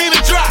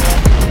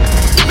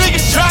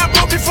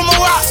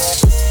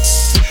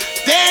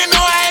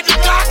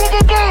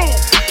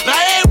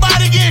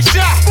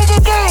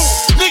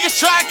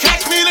to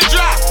catch me in the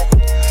drop.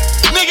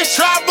 Niggas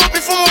try to book me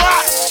from a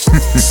rock.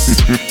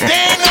 They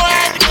ain't know I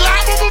had the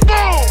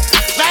Glock.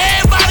 Now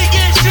everybody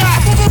getting shot.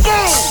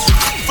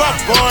 Fuck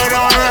boy,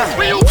 don't run.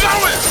 Where you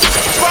going?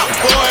 Fuck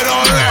boy,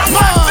 don't run.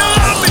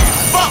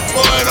 Fuck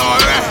boy,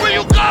 don't run. Where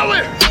you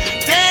going?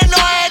 They ain't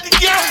know I had the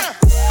gun.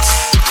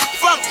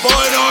 Fuck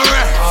boy, don't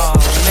run. Oh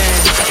man.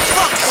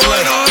 Fuck boy,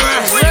 don't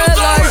run. Where you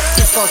going?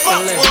 Fuck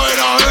boy,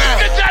 don't run.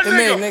 Get that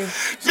nigga.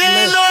 They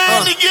ain't know I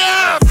had the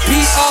gun.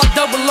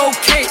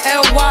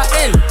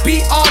 B-R-O-O-K-L-Y-N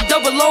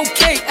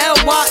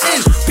B-R-O-O-K-L-Y-N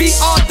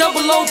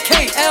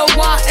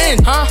B-R-O-O-K-L-Y-N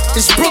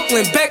It's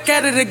Brooklyn, back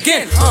at it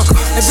again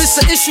If it's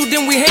an issue,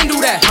 then we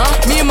handle that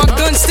Me and my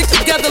gun stick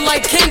together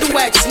like candle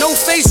wax. No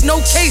face,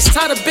 no case,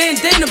 tie the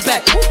bandana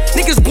back.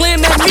 Niggas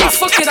blame at me,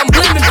 fuck it, I'm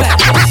blaming back.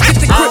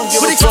 Get the grip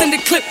with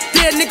extended clip.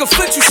 Yeah, nigga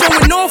flip, you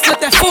showing off, let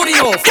that 40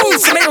 off.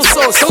 Tomato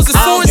sauce, those is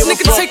foreigns,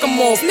 nigga take them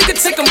off. Nigga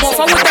take them off,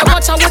 I want that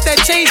watch, I want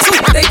that chain too.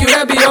 Thank you,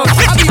 happy off.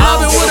 I be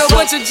mobbing with a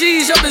bunch of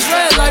G's, up his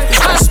red life.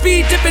 High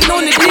speed, dipping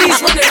on the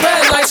knees, running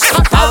red lights.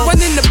 I run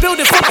in the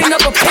building, fucking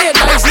up a pair of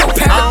dice. No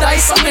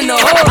paradise, I'm in the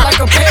hole like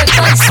a pair of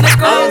dice,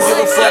 nigga. I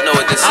know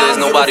what this is,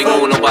 nobody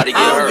move, nobody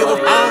get hurt. Brooklyn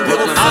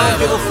forever. I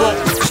don't give a fuck.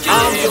 I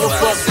don't give a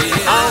fuck.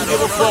 I don't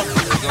give a fuck.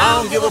 I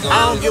don't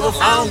give a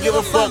fuck. I don't give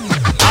a fuck.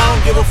 I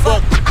don't give a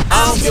fuck.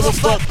 I don't give a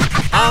fuck.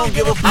 I don't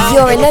give a fuck.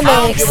 You're in the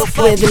mix with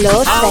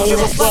Lord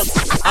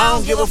Famous. I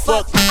don't give a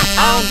fuck.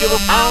 I don't give a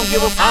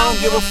fuck. I don't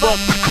give a fuck.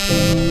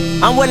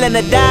 I'm willing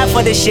to die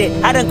for this shit.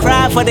 I done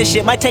cried for this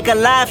shit. Might take a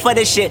life for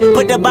this shit.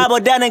 Put the Bible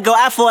down and go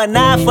out for a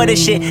knife for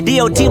this shit.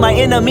 DOT, my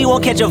enemy,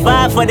 won't catch a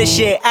vibe for this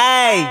shit.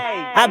 Ayy,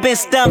 I been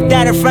stumped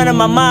out in front of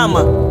my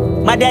mama.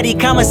 My daddy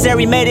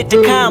commissary made it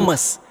to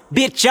commas.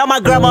 Bitch, all my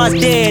grandma's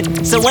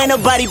dead, so ain't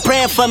nobody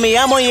praying for me.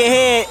 I'm on your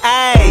head,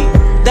 ayy.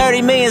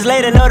 30 millions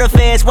later, know the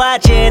feds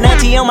watching.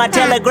 Auntie on my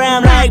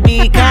telegram, like,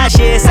 be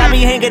cautious. I be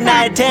hanging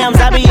night times,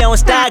 I be on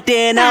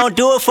Stockton. I don't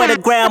do it for the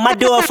gram, I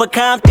do it for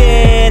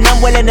Compton. I'm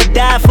willing to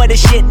die for the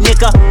shit,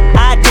 nigga.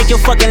 I take your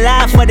fucking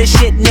life for the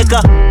shit,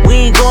 nigga. We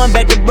ain't going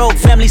back to broke,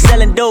 family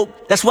selling dope.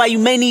 That's why you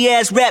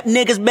many-ass rap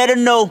niggas better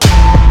know. If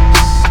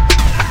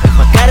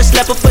I gotta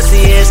slap a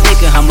pussy-ass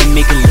nigga, I'ma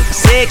make it look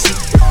sexy.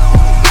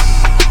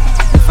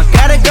 If I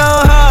gotta go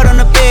hard on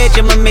the bitch,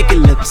 I'ma make it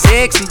look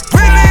sexy.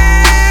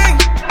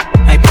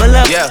 I pull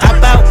up,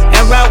 hop out,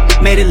 and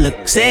route, made it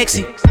look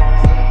sexy.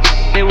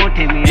 They won't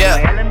take me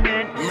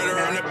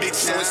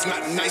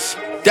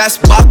That's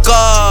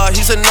Baka,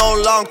 he's a no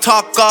long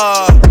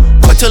talker.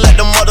 Quick to let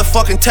the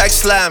motherfucking text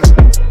slam.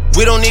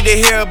 We don't need to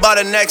hear about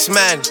the next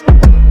man.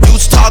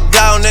 Dudes talk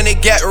down, then they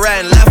get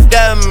ran. Left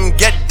them,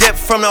 get dipped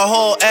from the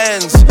whole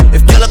ends.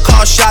 If killer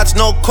call shots,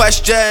 no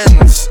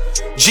questions.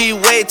 G,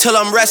 wait till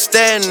I'm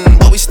resting.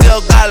 But we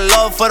still got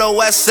love for the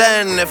West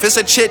End. If it's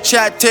a chit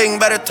chat thing,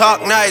 better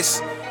talk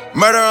nice.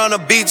 Murder on the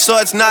beat, so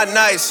it's not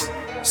nice.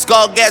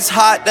 Skull gets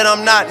hot, then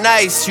I'm not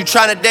nice. You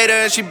tryna date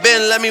her and she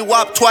been let me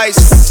whop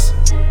twice.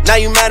 Now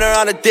you mad her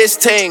on a diss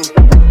ting.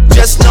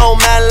 Just know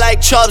man like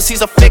Chubbs,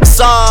 he's a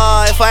fixer.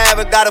 If I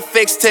ever gotta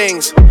fix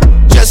things.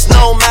 Just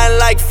know man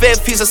like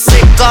Fifth, he's a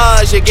sick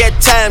cause. You get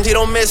timed, he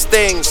don't miss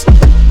things.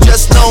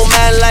 Just know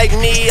man like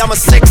me, I'm a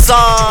sixer.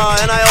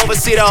 And I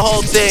oversee the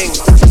whole thing.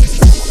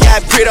 Yeah, I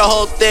pre the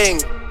whole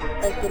thing.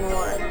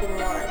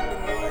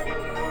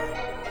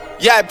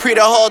 Yeah, I pre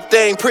the whole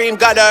thing. Preem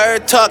got the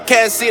earth tuck,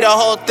 can't see the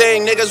whole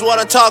thing. Niggas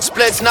wanna talk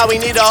splits, now we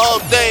need the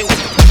whole thing.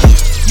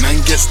 Man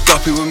gets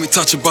duppy when we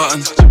touch a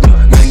button.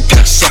 Man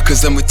catch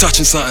suckers, then we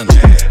touching something.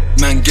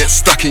 Man gets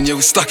stuck in, yeah,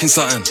 we stuck in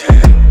something.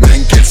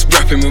 Man gets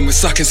rapping when we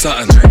sucking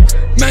something.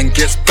 Man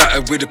gets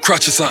battered with a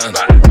crutch or something.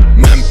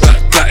 Man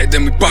batted,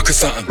 then we buck or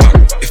something.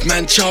 If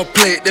man child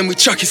play it, then we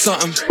chuck it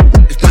something.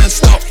 If man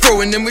start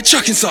throwing, then we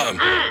chucking something.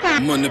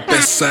 I'm on the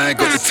best side,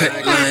 got the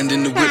tech line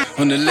in the whip.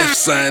 On the left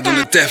side, on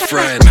the death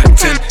ride. Mac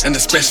 10 and the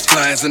special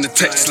flies and the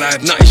text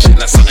live. Nutty shit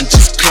like something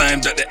just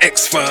climbed at the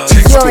X-Files.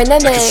 You're in the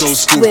mix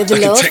with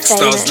Lord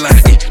Famous.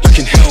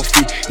 Looking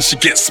healthy and she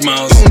gets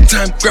smiles. On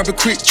time, grab a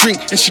quick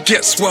drink and she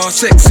gets wild,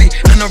 sexy.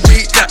 And I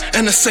rate that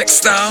and the sex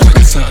style.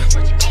 Fucking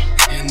something,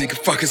 yeah, nigga,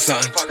 fucking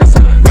something.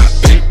 Rap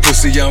pink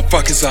pussy, yeah, I'm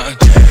fucking something.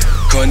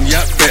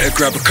 Cognac, better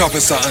grab a cup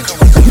of something.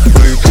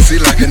 Move pussy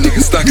like a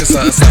nigga stuck or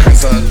something,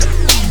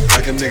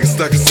 like a nigga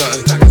stuck or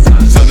something.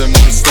 So the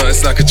monster,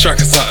 it's like a truck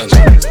or something.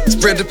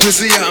 Spread the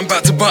pussy out, I'm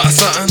about to butter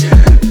something.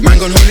 Man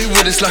gone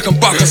Hollywood, it's like I'm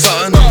buck or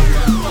something.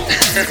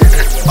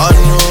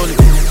 Unruly.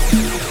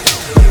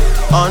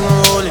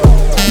 unruly.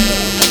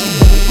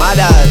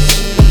 Mothers.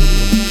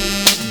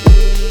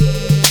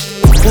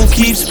 Who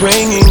keeps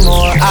bringing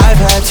more? I've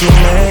had too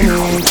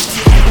many.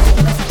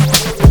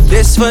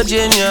 This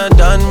Virginia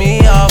done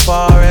me off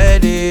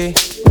already.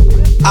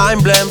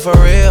 I'm blamed for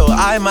real,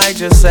 I might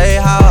just say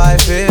how I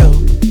feel.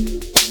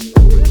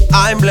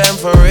 I'm blamed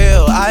for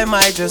real, I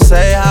might just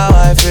say how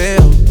I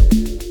feel.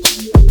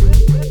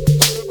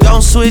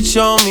 Don't switch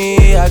on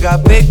me, I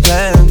got big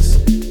plans.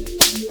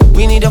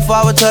 We need to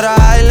forward to the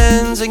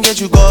islands and get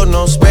you gold,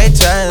 no spray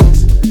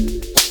tans.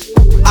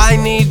 I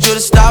need you to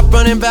stop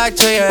running back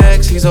to your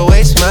ex, he's a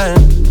waste man.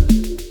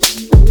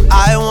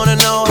 I wanna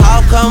know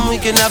how come we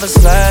can never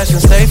slash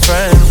and stay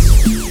friends.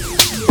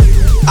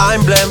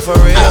 I'm blamed for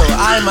real,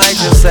 I might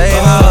just say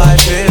how I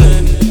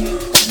feel.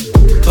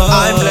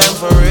 I'm blamed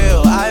for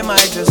real, I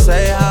might just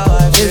say how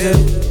I feel.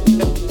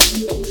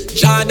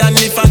 Jordan,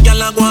 if a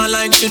girl a go on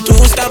like she too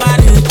stubborn,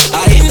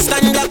 I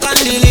instant block and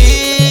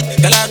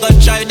delete. Girl I go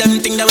try them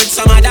thing that with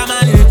some other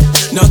man.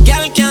 No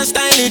girl can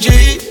style it,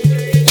 G.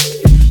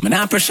 Man,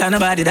 I pressure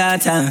nobody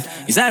that time.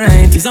 It's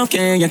alright, it's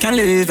okay, you can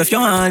live if you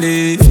want to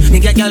live. Me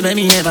get girl,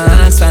 baby, never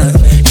answer.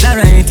 It's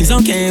alright, it's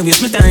okay,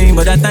 waste my time,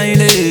 but that time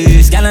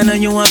is. Girl, I know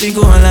you want to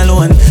go all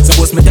alone.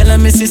 Suppose me tell her,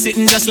 me see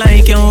sitting just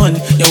like you own.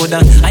 You woulda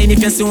hide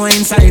if you see one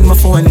inside my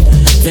phone.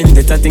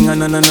 Vendetta thing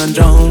on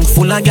drunk.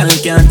 Full of girl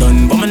can't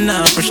done, but me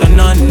nah pressure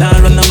none. Nah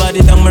run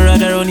nobody down, me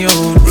rather run you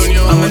own.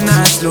 I'm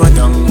not slow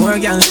down, more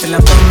girl still a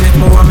come. If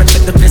me want me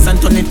check the place and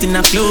turn it in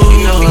a clue.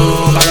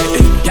 Alright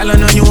then, girl, I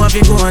know you want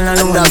to go all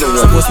alone.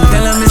 Suppose me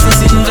tell her, me see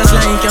sitting just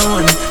like you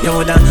own. You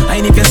woulda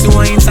hide if you see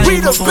one inside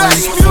my phone.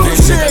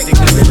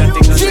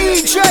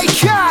 DJ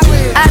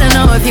Khaled. I don't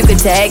know if you could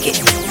take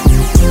it.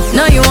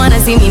 No, you wanna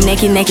see me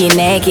naked, naked,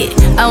 naked.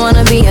 I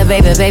wanna be a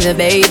baby, baby,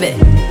 baby.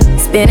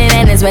 Spinning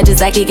in his red just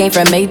like he came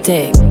from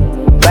Maytag.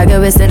 Rocket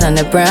with it on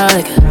the brown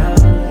liquor.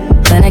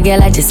 When I get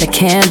like this, I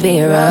can't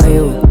be around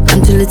you.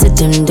 I'm too little to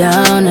dim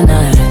down a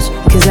notch,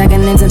 cause I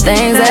can into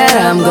things that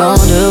I'm gon'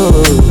 do.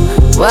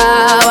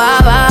 Wow,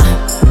 wow, wow.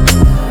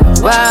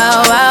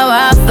 Wow, wow,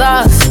 wow,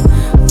 thoughts.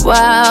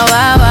 Wow,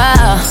 wow,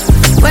 wow.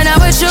 When I'm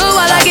with you, all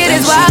I get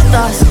is wild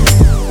thoughts.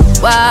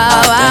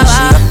 Wow, wow,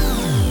 wow.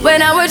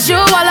 When I'm with you,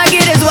 all I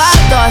get is wild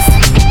thoughts.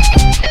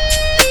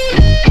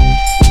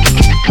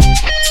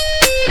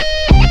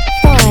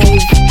 5,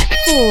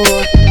 4,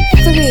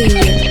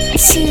 3,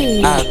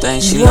 2, I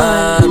think she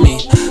love me,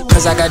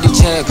 cause I got the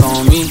check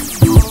on me.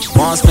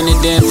 Won't spend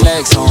it, then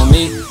flex on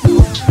me.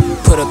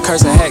 Put a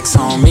curse of hex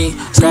on me.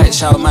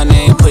 Scratch out my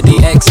name, put the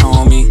X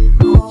on me.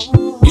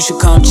 You should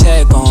come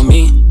check on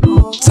me.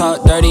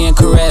 Talk dirty and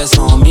caress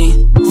on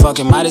me.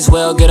 Fucking might as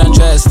well get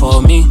undressed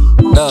for me.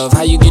 Love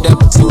how you get up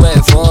too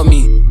wet for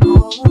me.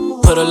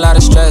 Put a lot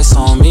of stress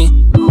on me.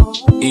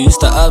 You used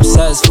to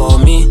obsess for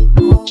me.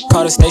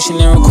 Call the station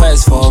and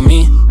request for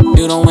me.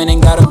 You don't win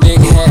and got a big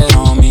head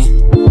on me.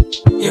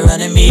 You're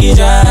running me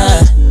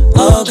dry.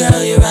 Oh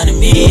girl, you're running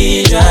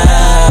me dry.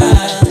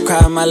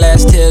 Cried my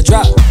last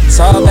teardrop.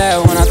 Saw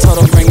bad when I told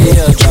her bring it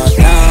here. Drop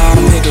down,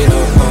 pick it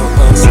up,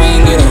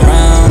 swing it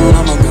around.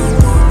 I'ma go,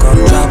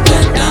 drop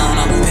that down.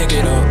 I'ma pick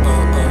it up,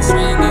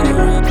 swing it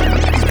around.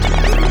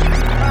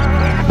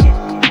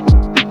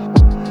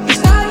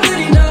 It's not good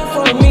enough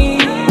for me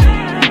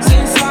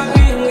since I've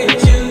been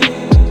with you.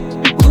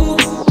 Ooh.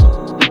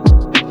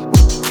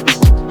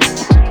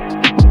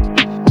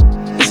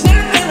 It's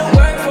not gonna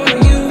work for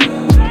you.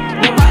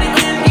 Nobody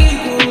can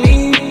equal me.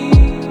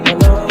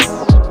 Hello.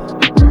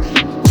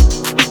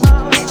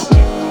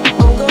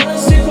 I'm gonna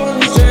sip on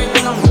this drink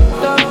and I'm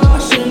hooked up. I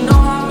should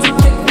know how to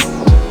take it.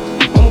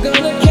 I'm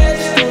gonna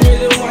catch the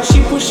rhythm while she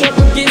push up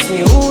against me.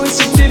 Ooh, is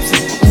she tipsy?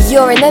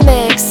 You're in the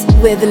mix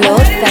with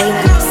Lord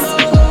Famous.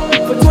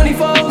 For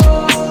 24,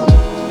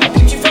 I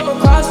picked you from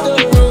across the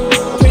room.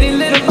 Pretty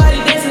little body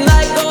dancing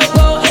like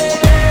go-go, hey.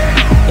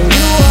 And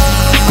you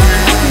are,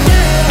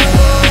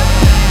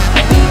 I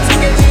need to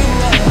get you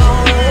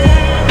alone.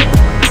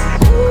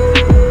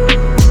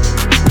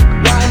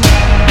 Why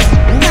not?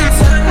 I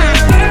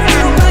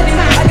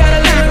gotta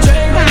leave a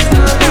train, but it's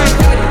not my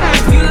body.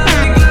 You love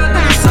me good,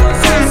 I'm so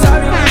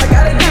sorry. I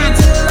gotta give it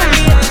till I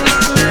be on my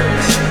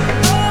marriage.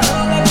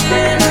 Oh, I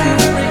can't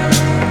hurry.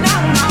 Now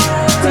I'm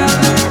all tell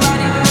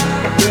nobody.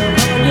 You're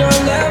on your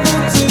level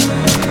too.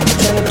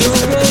 Tryna do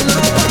what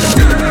nobody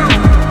do.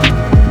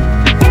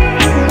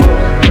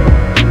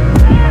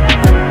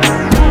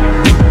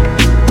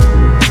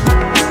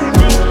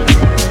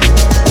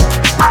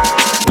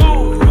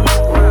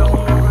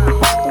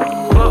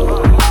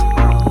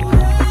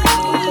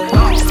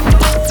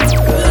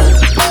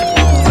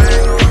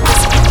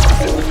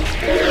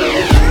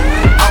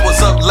 I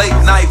was up late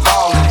night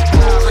ballin',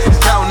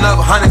 counting up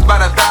hundreds by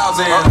the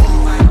thousand.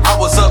 I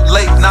was up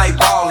late night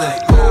ballin',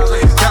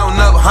 counting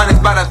up hundreds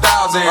by the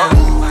thousand.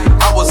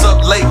 I was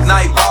up late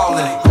night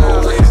ballin',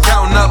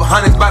 counting up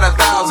hundreds by the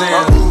thousand.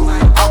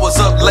 I was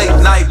up late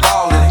night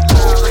ballin',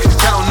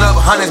 counting up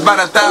hundreds by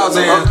the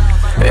thousand.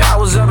 I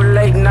was up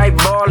late night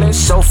ballin'. falling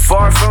so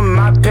far from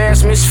my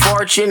past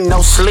misfortune.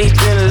 No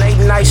sleeping, late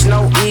nights,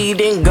 no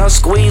eating, gun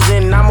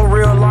squeezing. I'm a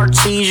real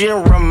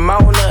artesian,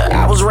 Ramona.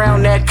 I was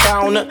round that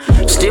counter,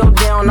 still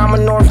down. I'm a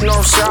North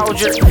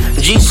soldier.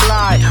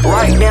 G-slide,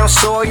 right down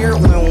Sawyer.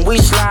 When we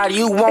slide,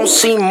 you won't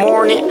see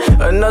morning.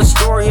 Another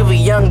story of a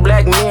young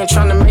black man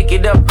trying to make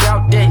it up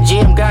out that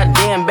gym.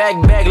 Goddamn,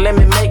 back, let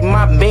me make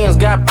my bands.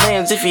 Got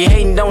plans. If you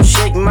hating, don't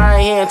shake my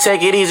hand.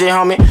 Take it easy,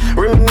 homie.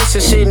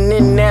 Reminiscing, sitting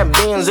in that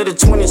Benz at the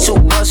 22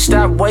 bus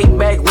stop way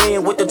back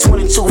when with the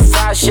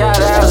 22-5 shot.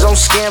 Eyes on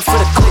scan for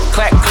the click,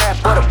 clack, clap,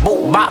 or the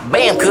boot, bop,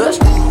 bam, cuz.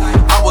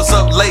 I was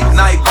up late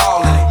night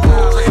ballin',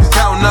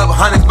 counting up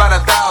hundreds by the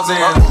thousand.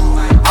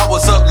 I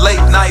was up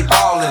late night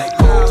ballin',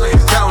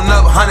 counting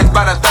up hundreds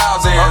by the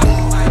thousand.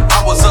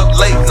 I was up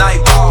late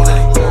night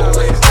ballin',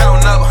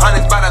 counting up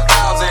hundreds by the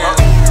thousand.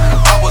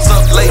 I was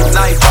up late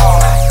night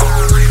ballin'.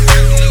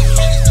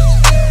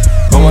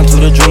 Going to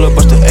the jeweler,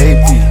 bust the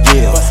AP,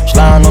 yeah.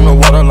 Sliding on the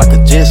water like a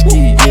jet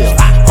ski, yeah.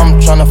 I'm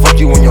tryna fuck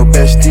you and your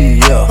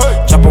bestie, yeah.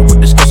 Chopper with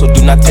this girl, so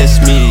do not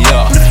test me,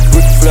 yeah.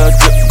 Ric Flair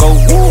drip, go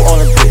woo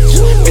on a bitch.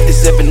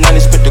 5790,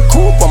 spit the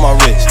coupe on my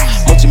wrist.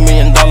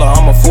 Multi-million-dollar,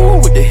 I'm a fool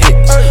with the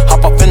hits.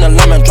 Hop up in the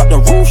lemon, drop the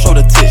roof, show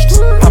the tits.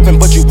 Hoppin',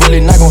 but you really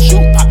not gon'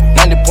 shoot.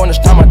 90 pointers,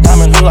 time my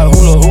diamond look like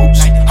hula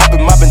hoops.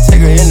 Hoppin', moppin',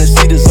 take her in the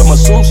seats of my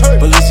suits.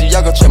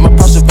 Balenciaga, check my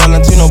purse,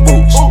 Valentino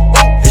boots.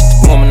 It's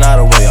the woman out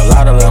of way, a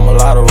lot of them, a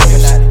lot of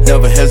race.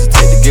 Never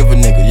hesitate to give a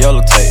nigga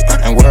yellow tape.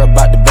 Ain't worry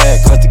about the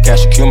bag, cause the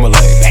cash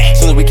accumulate.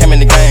 Soon as we came in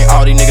the game,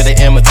 all these niggas, they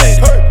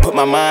imitated. Put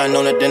my mind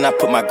on it, then I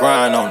put my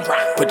grind on it.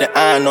 Put the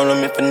iron on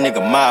them if a nigga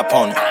my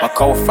opponent. My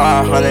code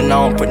 500, I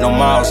don't put no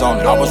miles on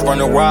it. I was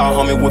running wild,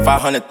 homie, with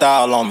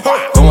 500,000 on me.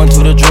 Going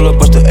to the jeweler,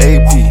 bust the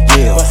AP,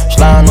 yeah.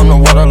 Sliding on the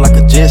water like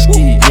a jet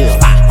ski, yeah.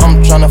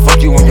 I'm tryna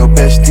fuck you and your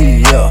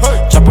bestie, yeah.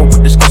 Chopper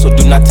with this girl, so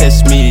do not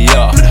test me,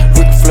 yeah.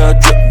 Ric Flair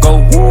drip, go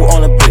woo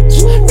on a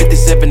bitch.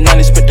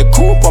 5790, spit the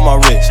coupe on my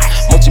wrist.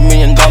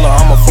 Multi-million-dollar,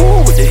 I'm a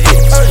fool with the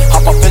hits.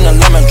 Hop up in the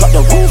lemon, drop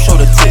the roof, show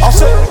the tits.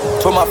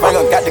 Put my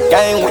finger, got the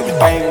game with me.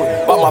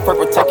 Bought my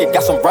purple ticket,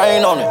 got some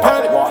rain on it.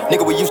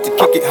 Nigga, we used to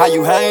kick it, how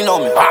you hang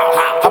on me?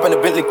 Hop in the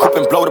Bentley coupe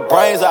and blow the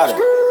brains out of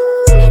it.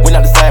 We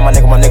not the same, my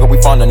nigga, we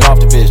from the North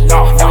Division.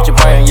 You with your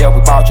brain, yeah,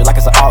 we bought you like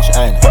it's an auction,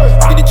 ain't it?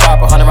 Get the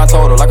chopper, 100 round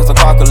total, like it's a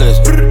car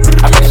collision.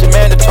 I made shit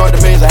mandatory,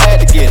 the means I had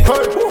to get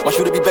it. My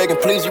shooter be begging,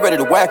 please, you ready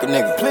to whack a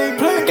nigga?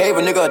 I gave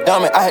a nigga a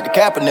dummy, I had to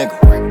cap a nigga.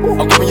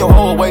 I'm giving your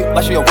whole away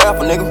like she a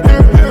rapper, nigga.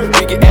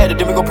 We get added,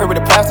 then we gon' pray with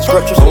the plastic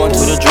scriptures. Going to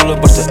the jeweler,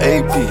 bust the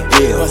AP,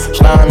 yeah.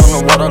 Sliding on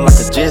the water like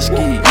a jet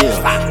ski,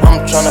 yeah.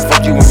 I'm tryna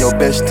fuck you and your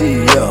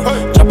bestie, yeah.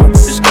 Chopper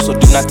with this girl, so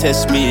do not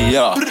test me,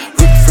 yeah.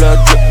 Ric Flair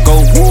drip,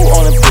 go woo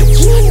on a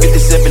bitch.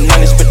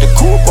 5790, spit the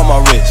coupe on my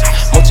wrist.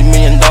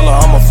 Multi-million-dollar,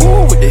 I'm a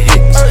fool with the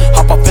hits.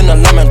 Hop up in the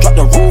lemon, drop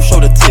the roof, show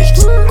the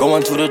tits.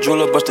 Going to the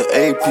jeweler, bust the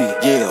AP,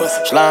 yeah.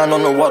 Sliding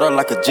on the water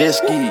like a jet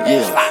ski,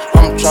 yeah.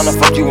 I'm tryna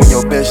fuck you and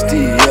your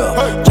bestie,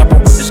 yeah. Chopper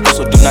with this girl,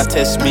 so do not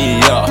test me,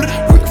 yeah.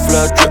 Ric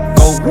Flair drip,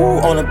 go woo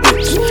on a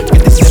bitch.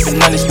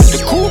 5790, spit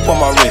the coupe on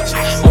my wrist.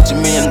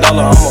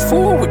 Multi-million-dollar, I'm a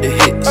fool with the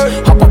hits.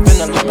 Hop up in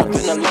the lemon,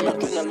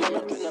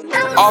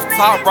 Off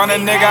top, run a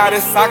nigga out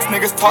his socks.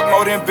 Niggas talk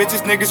more than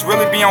bitches, niggas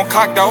really be on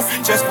cock though.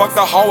 Just fucked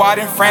the hoe out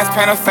in France,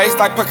 paint her face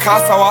like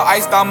Picasso. I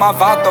iced out my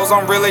vatos,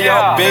 I'm really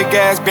up. Big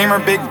ass beamer,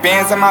 big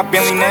bands in my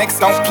Bentley necks.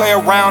 Don't play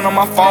around on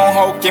my phone,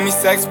 ho, give me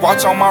sex.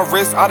 Watch on my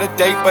wrist, out of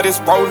date, but it's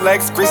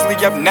Rolex. Grizzly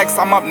up next,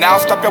 I'm up now,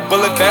 strap your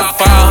bullet vest.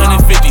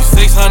 550,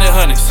 600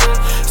 hundreds,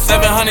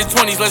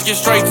 720s, let's get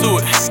straight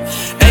to it.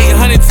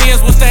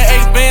 810s, what's that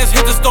 8 bands?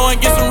 Hit the store and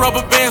get some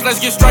rubber bands,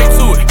 let's get straight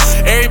to it.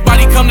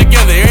 Everybody come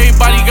together,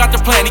 everybody got the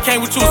plan. He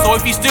came with you, so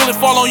if he steal it,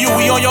 fall on you,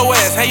 we on your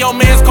ass. Hey, yo,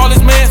 mans, call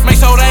his mans, make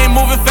sure they ain't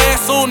moving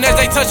fast. Soon as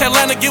they touch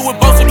Atlanta, get with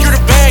both, secure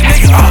the bag,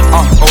 nigga.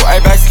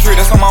 A-back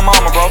security, that's on my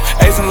mama, bro.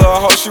 Ace and little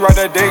hoe, she right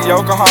that dick,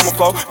 Yokohama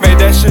flow. Made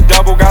that shit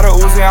double, got a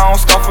Uzi, I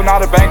don't scuffle, not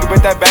a banger,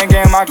 but that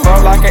banger in my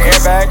glove like an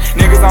airbag.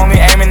 Niggas only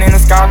aiming in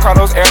the sky, call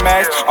those Air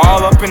Max.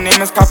 All up in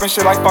demons, copping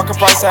shit like fuck a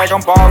price tag.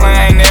 I'm ballin',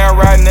 ain't there a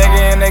right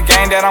nigga in the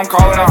game that I'm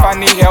calling. If I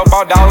need help,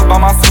 all dollars by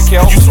my sick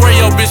help. You swear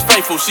your bitch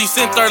faithful, she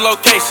sent her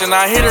location.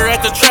 I hit her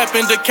at the trap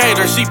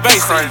indicator, she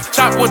basic.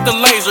 Chop with the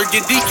laser,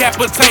 get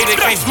decapitated.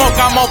 Can't smoke,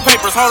 I'm on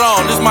papers, hold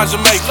on, this my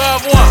Jamaica.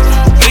 Love one,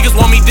 niggas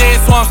want me dead,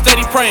 so I'm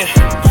steady praying.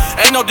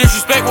 Ain't no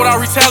disrespect without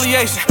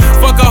retaliation.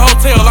 Fuck a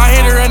hotel, I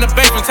hit her in the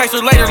basement. Text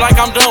her later like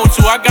I'm done with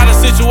you, I got a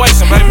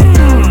situation, baby.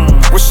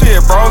 Well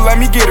shit, bro, let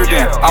me get her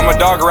then. I'm a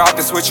dogger out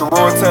the switch a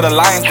roar to the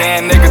Lions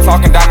Den. Nigga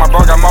talking down my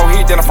bro, got more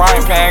heat than a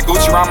frying pan.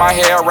 Gucci around my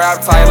hair,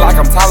 wrapped tight like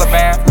I'm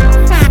Taliban.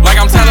 Like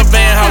I'm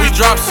Taliban, how we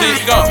drop shit,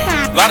 go.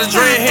 Lot of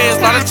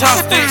dreadheads, lot of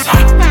chopsticks.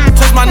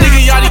 Touch my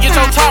nigga, y'all to get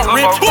your top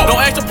ripped. Don't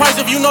ask the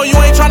price if you know you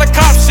ain't tryna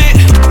cop shit.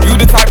 You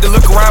the type to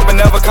look around but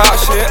never cop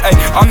shit. Ay,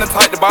 I'm the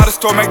type to buy the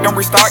store, make them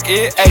restock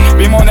it. Ay,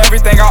 beam on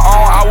everything I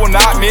own, I will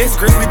not miss.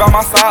 Grizzly by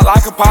my side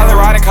like a pilot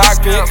riding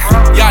cockpit.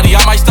 Yachty,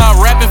 I might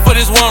stop rapping for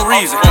this one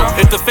reason.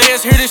 If the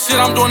feds shit,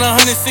 I'm doing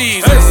 100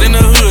 seasons. In the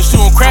hood,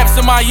 shooting craps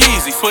in my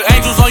Yeezys. Put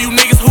angels on you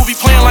niggas who be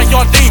playing like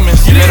y'all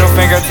demons. Middle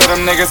finger to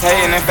them niggas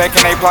hating and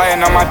faking they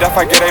plotting. On my death,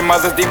 I get they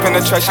mother's deep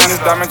penetration.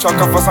 This diamond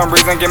choker for some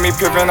reason, give me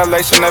pure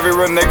ventilation. Every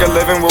real nigga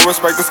living will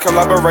respect this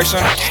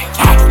collaboration.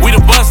 We the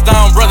bust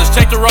down brothers,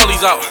 check the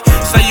rollies out.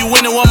 Say you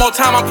winning one more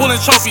time, I'm pulling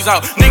trophies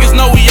out. Niggas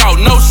know we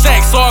out, no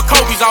sex, all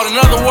Kobe's out. In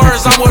other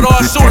words, I'm with all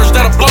shooters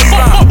that'll blow you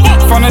out.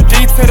 From the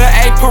D to the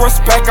A, put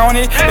respect on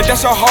it. If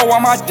that's your hoe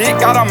on my dick,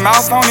 got a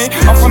mouth on it.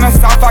 I'm from the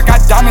south, I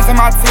got diamonds in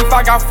my teeth.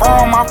 I got fur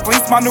on my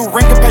fleece, my new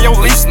ring can pay your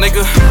lease.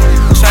 Nigga,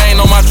 chain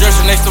on my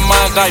dresser next to my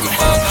indictment.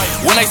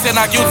 When they said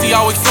not guilty,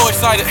 I was so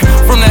excited.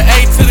 From the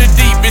A to the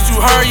D, bitch,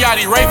 you heard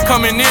Yachty. Rafe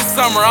coming this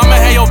summer,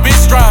 I'ma have your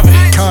bitch driving.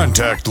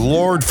 Contact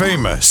Lord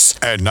Famous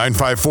at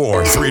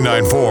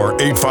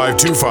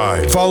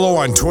 954-394-8525. Follow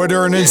on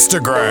Twitter and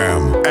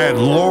Instagram at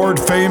Lord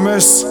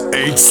Famous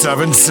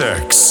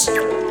 876.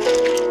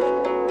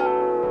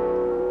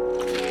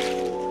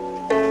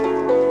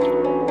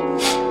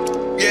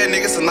 Yeah,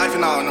 nigga, it's a knife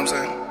and all, you know what I'm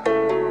saying?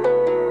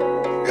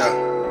 Yeah.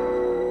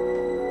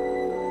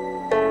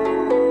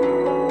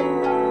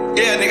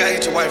 Yeah, nigga, I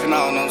hit your wife and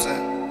all, you know what I'm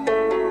saying?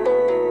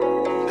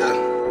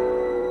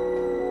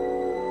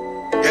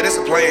 Yeah, this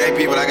a plain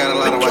AP, but I got a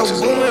lot of watches.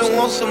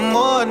 Want some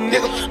more,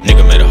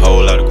 Nigga made a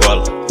whole lot of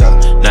quality.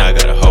 Now I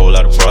got a whole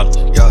lot of problems.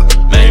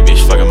 Main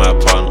bitch fucking my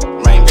partner.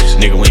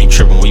 Nigga, we ain't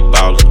tripping, we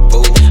ballin'.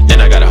 Then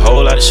I got a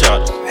whole lot of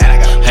shots.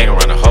 Hang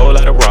around a whole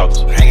lot of robbers.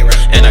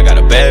 And I got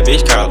a bad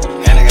bitch collar.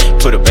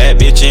 Put a bad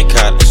bitch in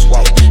college.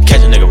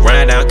 Catch a nigga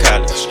riding down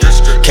college.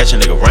 Catch a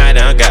nigga riding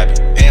down Gabby.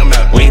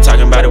 We ain't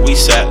talking about it, we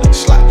salad.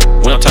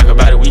 We don't talk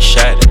about it, we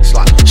shot it.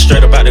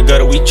 Straight up out the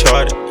gutter, we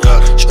charted.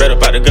 Straight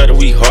up out the gutter,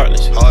 we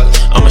heartless.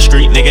 I'm a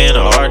street nigga and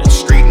an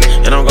artist.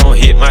 And I'm gon'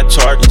 hit my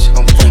targets.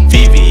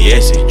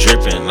 VVS is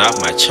dripping off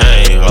my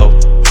chain, ho.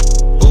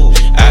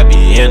 I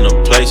be in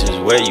them places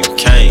where you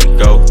can't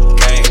go.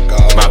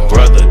 My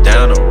brother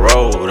down the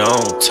road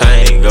on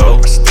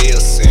Tango.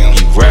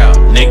 You rap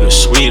nigga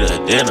sweeter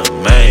than a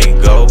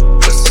mango.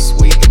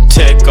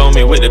 Tech on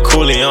me with the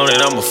coolie on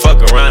it, I'ma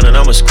fuck around and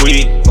I'ma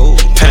squeeze.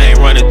 Pain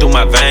running through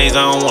my veins,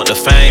 I don't want the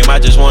fame, I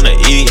just wanna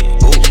eat.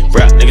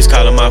 Rap niggas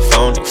calling my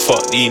phone,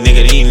 fuck these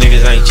niggas ain't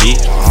G.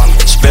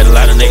 Spent a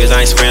lot of niggas,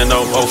 I ain't sparing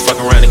no more, fuck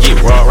around and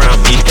get raw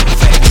around me.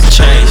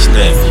 Chain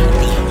snatch,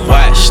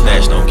 watch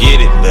snatch, don't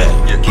get it back.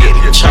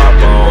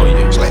 Chopper on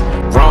you,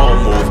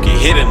 wrong move, get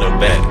hit in the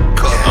back.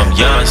 I'm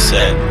young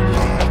sad,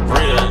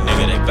 real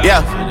nigga, they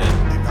back for that.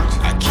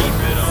 I keep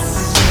it on.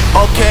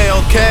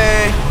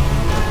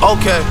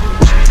 Okay.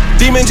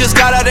 Demon just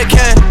got out of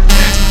can.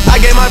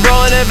 I gave my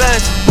bro an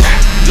advance.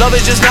 Love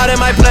is just not in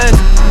my plans.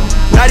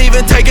 Not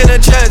even taking a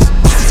chance.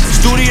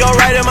 Studio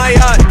right in my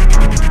yacht.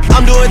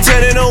 I'm doing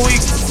 10 in a week.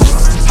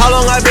 How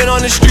long I been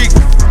on the street?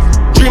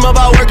 Dream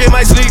about work in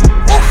my sleep.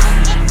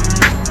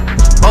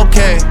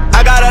 Okay,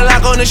 I got a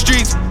lock on the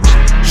streets.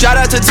 Shout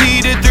out to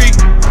T the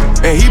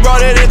 3. And he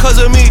brought it in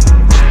cause of me.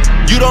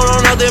 You don't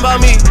know nothing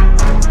about me.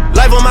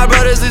 Life of my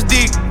brothers is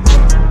deep.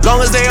 Long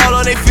as they all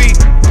on their feet.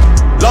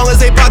 Long as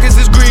they pockets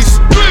is grease.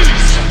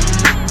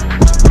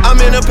 I'm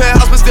in a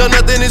penthouse but still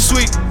nothing is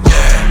sweet.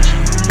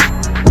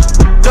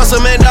 Dust a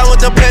man down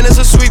with the pen, it's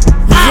a sweep.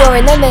 You're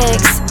in the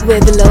mix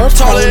with Lord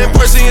Taller in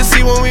person, you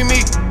see when we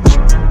meet.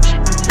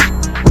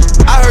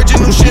 I heard your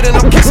new shit and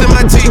I'm kissing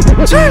my teeth.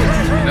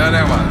 No,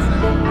 that one.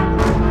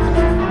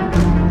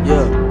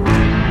 Yeah.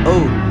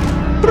 Oh.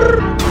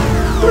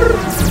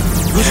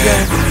 Gucci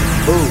gang.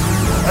 Oh.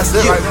 That's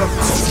it right there.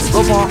 Go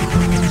on.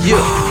 Yeah.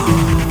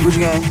 Gucci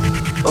gang.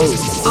 Oh.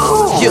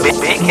 Yeah.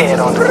 Big head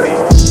on the beat.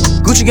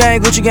 Gucci gang,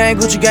 Gucci gang,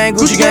 Gucci gang,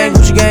 Gucci gang,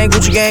 Gucci gang,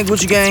 Gucci gang,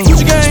 Gucci gang.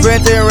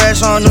 Spread thin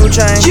racks on new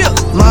chain.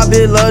 My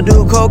bitch love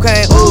do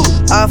cocaine. Ooh,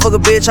 I fuck a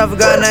bitch, I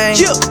forgot name.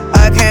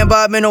 I can't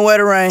bob me no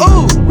wetter rain.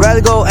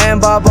 Rather go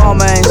and bob all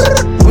mains.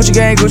 Gucci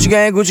gang, Gucci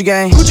gang, Gucci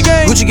gang, Gucci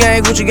gang, Gucci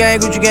gang, Gucci gang,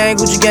 Gucci gang,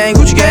 Gucci gang,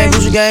 Gucci gang,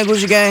 Gucci gang,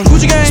 Gucci gang,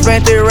 Gucci gang.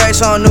 Spent 3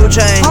 racks on new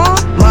chain.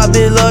 My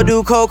bitch love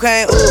do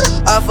cocaine. Ooh,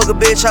 I fuck a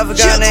bitch, I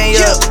forgot name.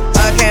 Yeah,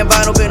 I can't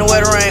buy no bitch no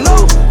wetter rain.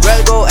 Ooh,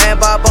 rather go and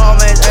bob all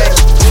mains. Ayy,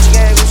 Gucci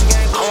gang, Gucci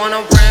gang. I want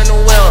a brand new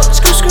wheel.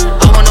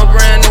 I want a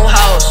brand new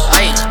house.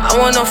 I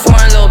want a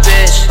foreign little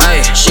bitch.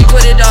 She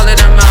put it all in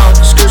her mouth.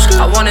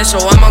 I want it, so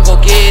I'ma go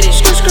get it.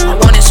 I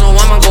want it, so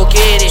I'ma go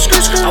get it.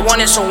 I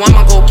want it, so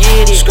I'ma go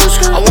get it.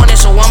 I want it,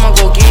 so I'ma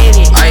go get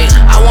it.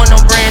 I want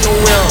a brand new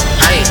wheel.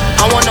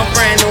 I want a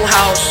brand new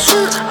house.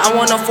 I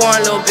want a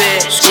foreign little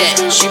bitch.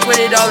 She put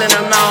it all in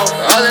her mouth.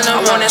 I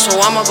want it, so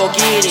I'ma go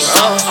get it.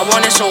 I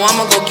want it, so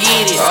I'ma go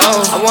get it.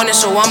 I want it,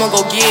 so I'ma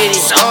go get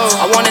it.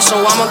 I want it, so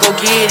I'ma go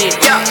get it.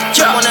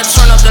 I wanna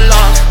turn up the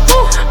loft.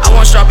 I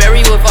want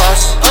strawberry with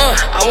us.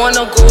 I want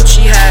a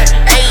Gucci hat.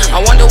 I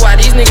wonder why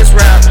these niggas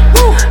rap.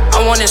 I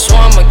want it, so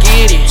I'ma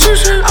get it.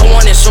 I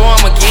want it, so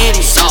I'ma get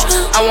it.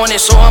 I want it,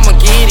 so I'ma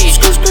get it.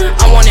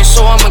 I want it,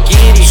 so I'ma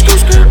get it.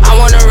 I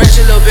want a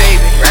ratchet little baby.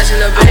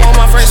 I want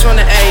my friends from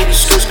the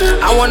 80s.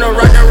 I want to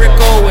rock the Rick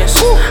Owens.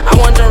 I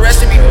want the rest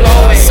to be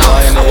blowing.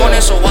 I want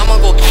it, so I'ma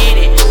go get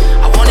it.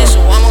 I want it,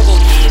 so I'ma go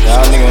get it. I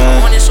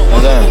want it, so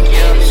I'ma go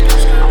get it.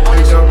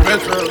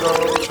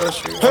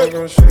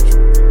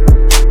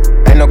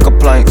 Ain't no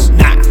complaints.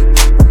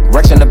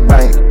 Racks in the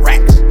bank.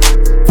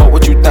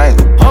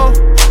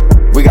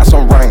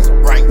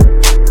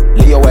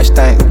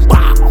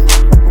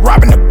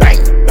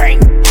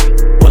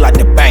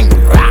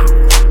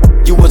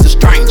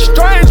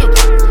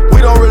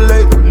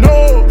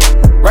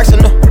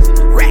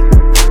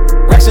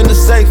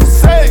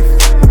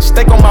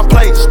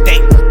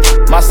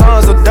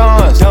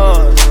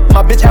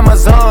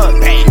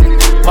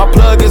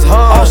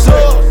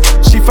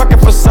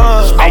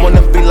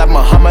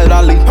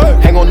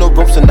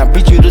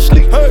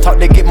 Talk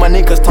to get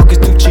money, cause talk is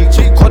too cheap.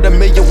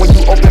 $250,000 when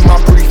you open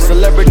my brief.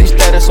 Celebrity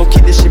status, so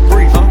keep this shit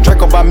brief.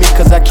 Draco by me,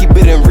 cause I keep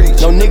it in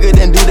reach. No nigga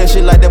didn't do that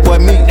shit like that boy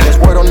me.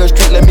 There's word on the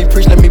street, let me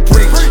preach, let me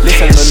preach.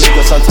 Listen, little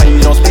nigga, sometimes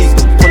you don't speak.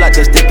 Pull out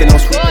the stick and don't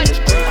sweep in the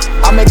street.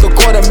 I make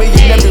 $250,000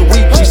 every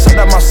week. She said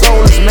that my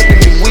soul is making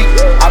me weak.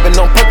 I've been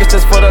on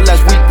Percocets for the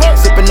last week.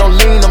 Sipping on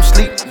lean, I'm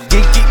sleep.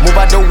 Geek, move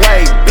out the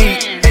way,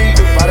 beat.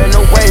 Right in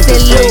the way,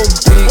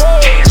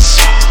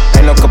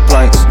 ain't no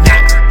complaints.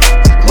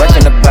 Wreck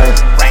in the bank.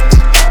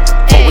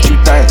 Oh, what you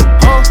think?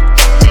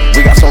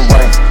 We got some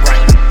rain.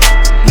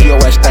 Leo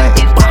West thing.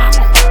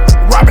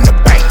 Robbing the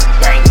bank.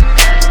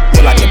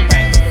 Pull out the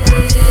bank.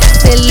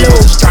 Hello.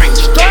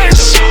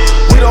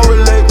 We don't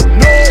relate.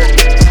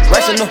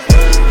 No.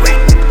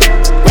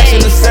 Rest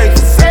in the safe.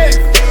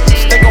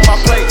 Steak on my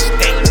plate.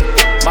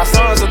 My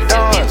sons are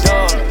done.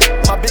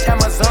 My bitch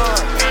Amazon.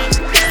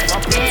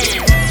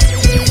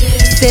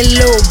 Say,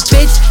 little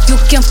bitch, you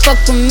can fuck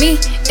with me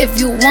if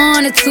you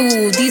wanted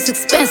to. These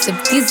expensive,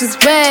 these is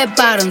red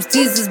bottoms,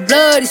 these is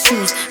bloody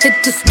shoes.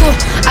 Hit the store,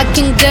 I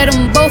can get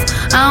them both,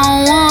 I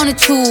don't wanna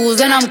choose.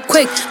 And I'm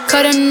quick,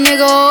 cut a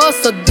nigga off,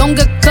 so don't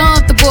get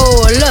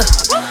comfortable. Look,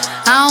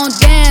 I don't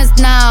dance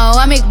now,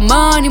 I make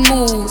money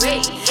move.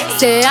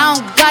 Say I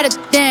don't gotta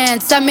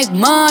dance, I make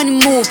money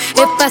move.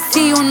 If I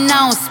see you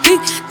now speak,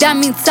 that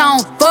means I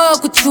don't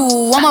fuck with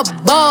you. I'm a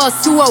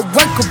boss, you a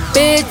worker,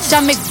 bitch,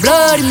 I make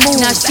bloody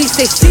moves. Now she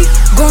say she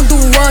gon' do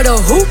what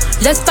or who?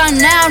 Let's find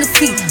out and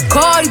see.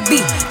 Cardi B,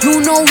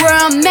 you know where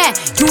I'm at,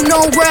 you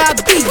know where I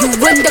be. You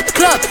in the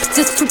club,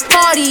 just to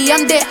party,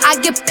 I'm there,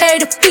 I get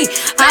paid a fee.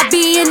 I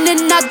be in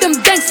and out them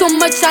banks so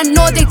much, I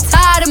know they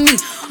tired of me.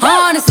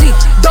 Honestly,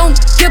 don't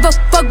give a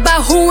fuck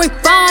about who in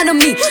front of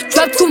me.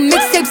 Drop 2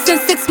 mixtapes in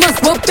 6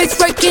 months, what bitch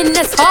working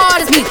as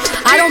hard as me?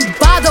 I don't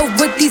bother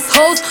with these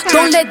hoes,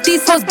 don't let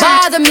these hoes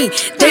bother me.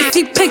 They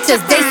see pictures,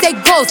 they say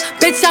goals,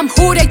 bitch I'm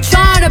who they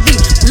tryna be.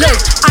 Look,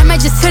 I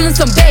might just chill in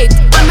some babe,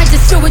 I might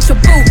just chill with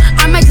your boo,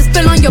 I might just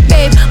spill on your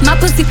babe. My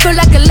pussy feel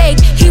like a lake,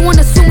 he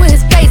wanna swim with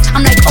his face.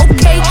 I'm like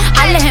okay,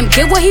 I let him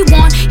get what he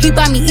want. He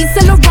buy me Yves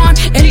Saint Laurent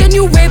and the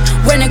new whip.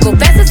 When I go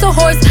fast as a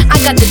horse, I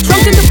got the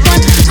trunk in the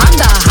front. I'm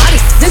the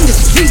hottest in the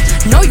street,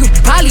 know you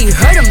probably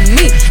heard of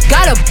me.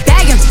 Got a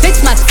bag and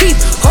fix my teeth.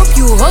 Hope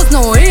you hoes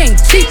know it ain't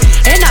cheap.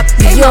 And I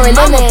pay my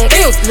mama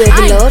bills.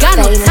 I ain't got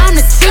no time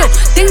to chill.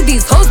 Think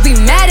these hoes be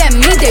mad at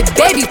me, they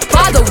baby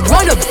father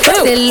run a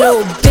bill. Say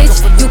little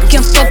bitch, you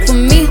can fuck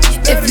with me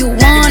if you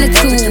wanted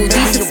to.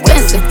 These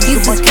expensive,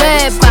 these is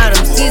red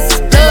bottoms, these is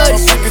bloody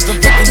shoes. Hit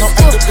the store,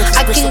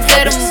 I can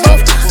get them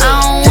both, I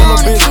don't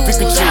wanna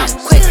choose.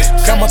 Quick,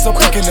 come on, so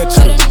picking at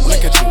you.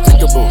 Look at you,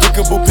 peekaboo,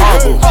 peekaboo,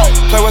 peekaboo.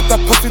 Play with that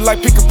pussy like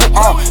peekaboo,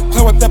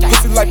 play with that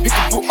pussy like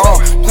peekaboo,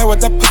 play with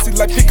that pussy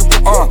like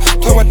peekaboo,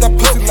 play with that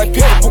pussy like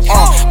peekaboo,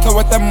 play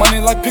with that money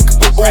like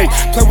peekaboo,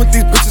 play with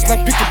these bitches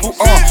like peekaboo,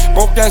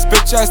 broke ass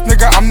bitch ass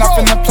nigga, I'm not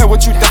finna play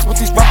with you, that's what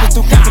these rappers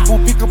do. Peekaboo,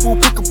 peekaboo,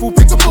 peekaboo,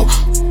 peekaboo,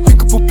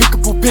 peekaboo,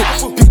 peekaboo,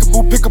 peekaboo,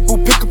 peekaboo, peekaboo,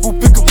 peekaboo,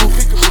 peekaboo,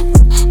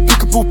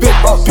 peekaboo,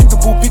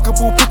 peekaboo,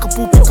 peekaboo,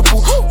 peekaboo, peekaboo,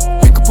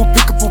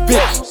 peekaboo,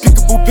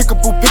 peekaboo,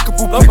 peekaboo,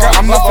 peekaboo, nigga,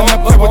 I'm not finna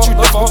play with you,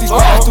 that's what these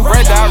rappers do.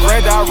 Red eye,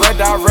 red eye,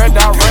 red eye, red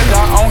eye, red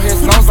eye on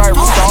his nose like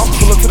Rudolph.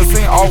 Pull up to the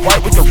scene all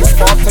white with the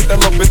roof off. Take that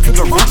little bitch to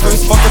the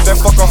ruthless. Fuck up that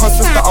fucker, her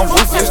sister, I'm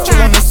ruthless.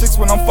 Chillin' in 6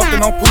 when I'm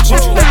fucking on Poochie.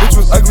 That bitch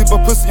was ugly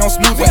but pussy on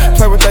smoothie.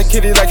 Play with that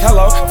kitty like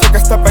hello. Take a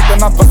step back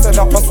then I bust it,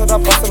 I bust it, I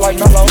bust it like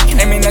mellow.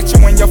 Aiming at you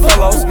and your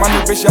fellows. My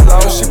new bitch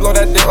yellow. She blow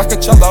that dick like a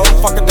cello.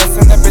 Fuck it, that's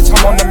in that bitch,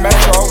 I'm on the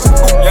metro.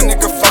 Young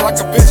nigga feel like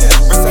a bitch.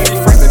 Bitch say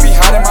friends, they be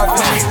hiding my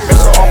vision.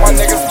 Bitch, all my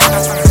niggas.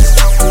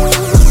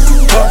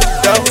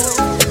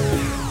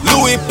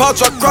 Louis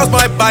pouch across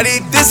my body,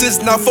 this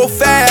is not for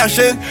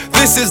fashion.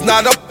 This is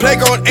not a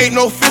playground, ain't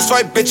no fist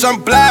fight, bitch,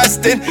 I'm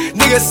blasting.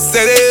 Niggas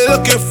say they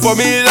looking for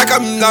me like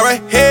I'm not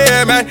right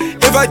here, man.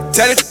 If I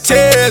tell the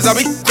tears, I'll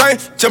be crying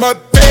to my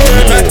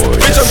bed, man.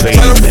 Bitch, I'm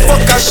trying to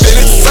fuck, I've been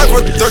inside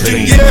for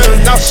 13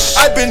 years now.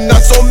 I've been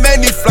on so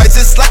many flights,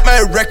 it's like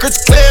my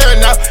record's clear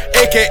now.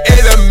 AKA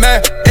the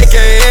man,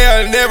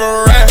 AKA I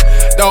never ran.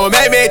 Don't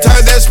make me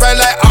turn this red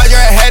light on your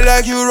head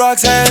like you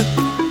Roxanne.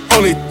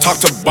 Only talk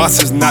to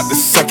bosses, not the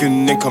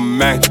second in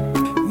command.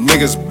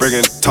 Niggas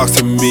bringing talks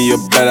to me, you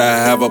better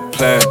have a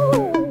plan.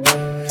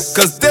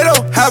 Cause they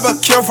don't have a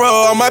cure for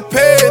all my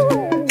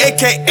pain.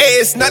 AKA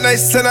it's not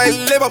nice and I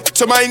live up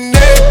to my name.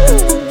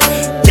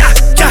 Yeah,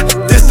 yeah,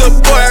 this the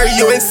boy, are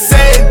you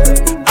insane?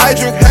 I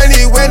drink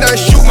honey when I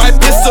shoot my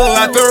pistol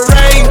at the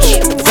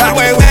range. That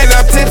way when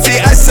I'm tipsy,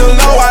 I still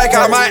know I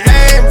got my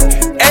aim.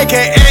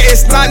 AKA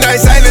it's not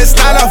nice and it's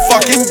not a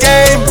fucking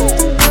game.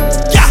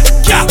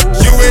 Yeah,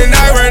 you and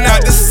I were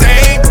not the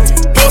same.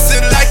 Posted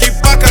like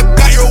Ibaka,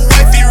 got your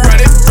wifey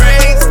running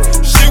brains.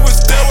 She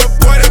was there with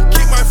boy to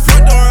keep my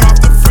front door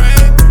off the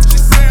frame. She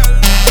said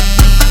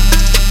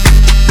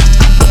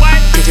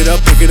pick it up,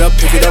 pick it up,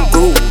 pick it up,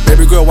 groove.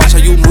 Baby girl, watch how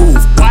you move.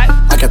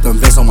 I got them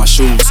vests on my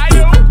shoes.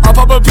 I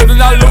pop a pill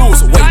and I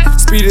lose. Wait,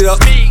 speed it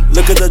up.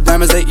 Look at the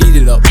diamonds, they eat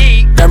it up.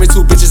 Got me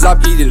 2 bitches, I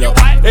beat it up.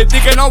 They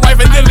thinking I'm wife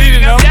and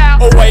deleting them.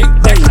 Oh wait,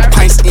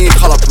 pints in,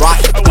 call up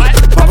rocket.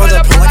 My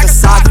brother pull like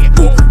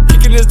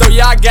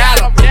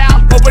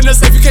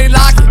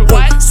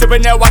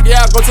Whipping that walkie,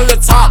 I go to the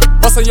top.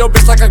 Bustin' your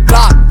bitch like a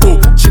Glock. Ooh,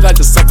 she like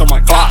to suck on my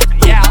clock.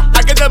 Yeah,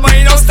 I get the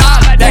money, don't stop.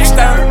 Dexter.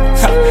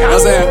 You know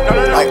what I'm saying?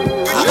 Like,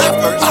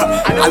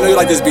 I know you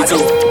like this beat too,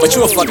 but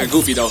you a fucking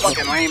goofy though.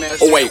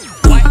 Oh wait.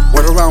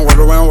 Word around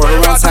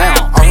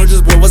town. I heard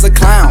this boy was a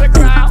clown.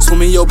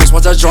 Swim me your bitch,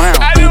 watch her drown.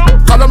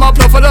 Call him up,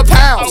 plug for the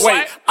pounds.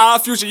 Wait, our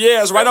future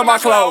years, right on my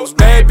clothes.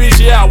 Bad bitch,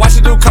 yeah, watch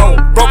it do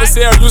coke. Broke as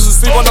hell, used to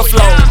sleep on the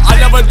floor.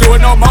 I never do it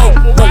no more.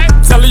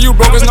 Telling you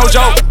broke is no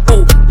joke.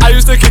 I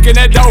used to kick in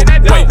that dope.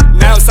 Wait,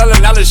 now I'm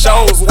selling out the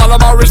shows. While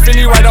I'm all rich,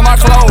 Finny right on my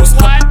clothes.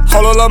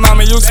 Hold on, little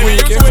mama, you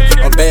tweaking.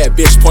 A bad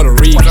bitch, Puerto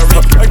Rican.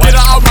 Get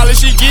her out, Molly,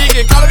 she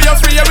geeking. Call me up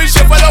free every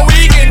shit for the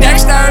weekend.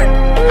 Dexter.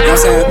 You know what I'm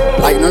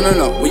saying? Like,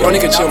 no. We only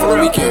can chill for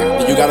the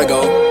weekend. You gotta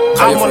go.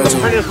 I'm one of the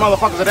prettiest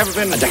motherfuckers that ever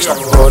been in Dexter.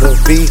 Quarter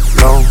beat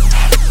long,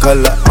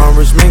 color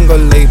orange,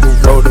 mingle label,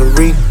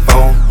 rotary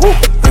phone.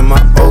 In my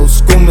old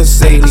school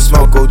Mercedes,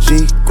 smoke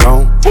OG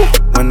grown.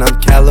 When I'm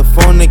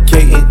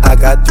Californicating, I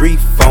got 3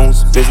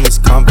 phones, business,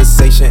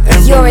 conversation,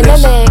 and you're in the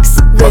mix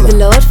with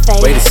Lord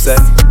Famous. Wait a sec,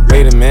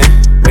 wait a minute,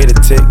 wait a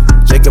tick.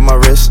 Shaking my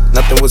wrist,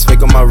 nothing was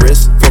fake on my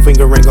wrist.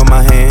 4-finger ring on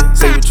my hand.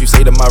 Say what you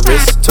say to my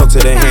wrist. Talk to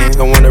the hand,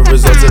 don't want the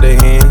results of the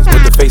hands.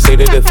 What the face say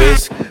to the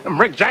fist. I'm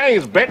Rick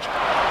James, bitch.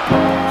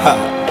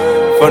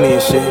 Ha, funny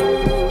as shit.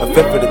 I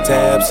fell for the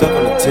tab, suck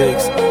on the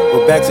ticks.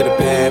 Go back to the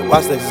pad,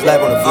 watch like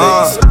slap on the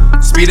flicks.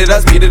 Speed it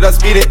up, speed it up,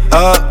 speed it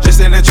up.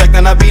 Just in the track,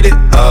 then I beat it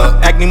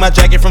up. Acne my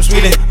jacket from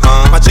Sweden.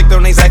 My chick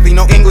don't exactly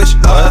know English.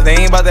 They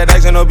ain't about that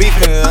accent, no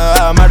beefing.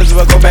 I might as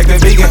well go back to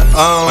vegan.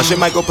 My shit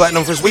might go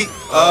platinum first week.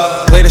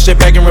 Play the shit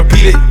back and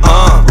repeat it.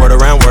 Word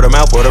around, word of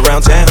mouth, word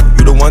around town.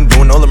 You the one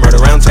doing all the murder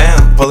around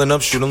town. Pulling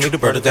up, shooting, leave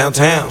the bird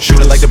downtown.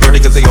 Shooting like the birdie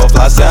cause they all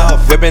fly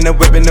south. Whipping the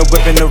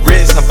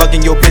wrist. I'm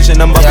fucking your bitch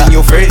and I'm bumping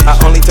your fridge. I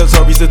only tell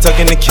stories to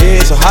tucking the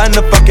kids. So how in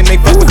the fucking they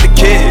fuck with the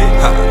kid?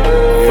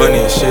 Funny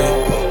as shit.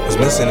 Was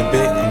missing a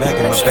bit. I'm back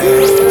in my bag.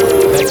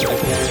 Back to the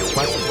pad.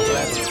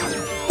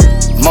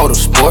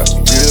 Motorsport,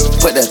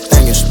 put that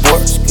thing in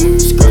sports.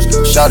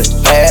 Shout it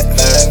bad,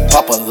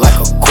 pop it like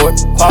a court.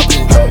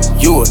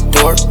 You a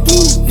dork,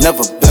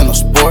 never been a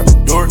sport.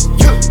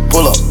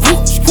 Pull up,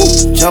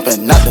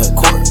 jumping out the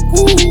court.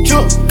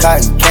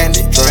 Cotton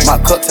candy,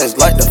 my cup tastes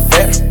like the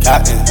fair.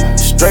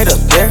 Straight up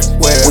there,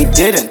 we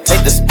didn't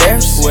take the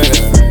stairs.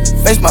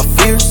 Face my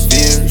fears,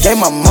 gave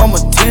my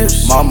mama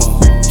tears.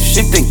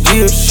 Shifting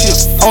gears,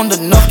 on the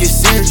nuff get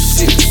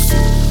serious.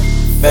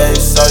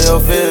 Face all your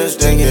fears,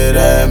 then get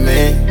at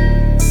me.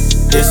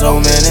 There's so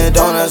many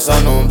donuts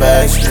on them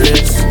back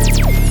streets.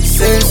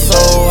 Sit so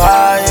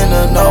high in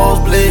the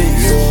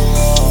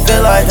nosebleeds.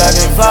 Feel like I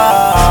can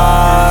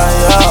fly,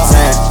 yeah.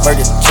 Sandberg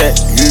check,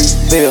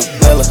 Bill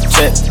Miller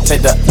check.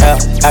 Take the L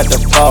at the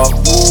ball,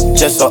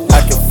 just so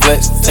I can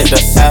flex. Take the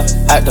L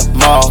at the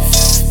mall,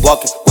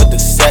 walking with the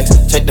sex.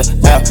 Take the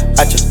L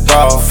at your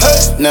bra,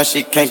 now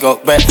she can't go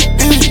back.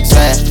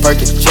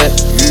 Sandberg check,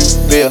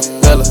 Bill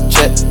Miller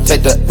check.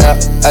 Take the L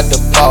at the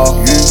ball,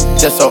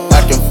 just so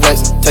I can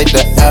flex. Take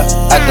the L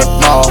at the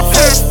mall,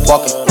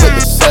 walking with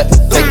the sex.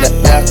 Take the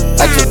L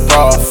at your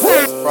bra.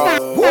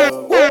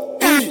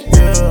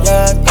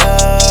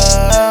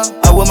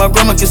 I wish my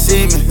grandma could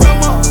see me.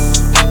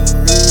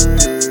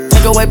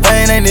 Take away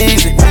pain ain't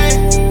easy.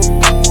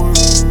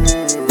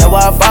 That's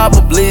why I fire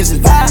for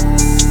bleeding.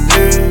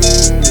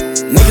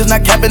 Niggas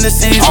not capping the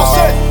season.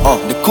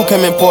 The coupe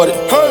came imported.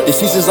 The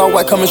seasons all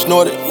white, coming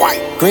snorted.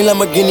 Green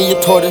Lamborghini,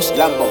 a tortoise.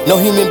 No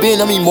human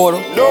being, I'm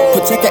immortal.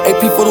 Protect an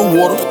AP for the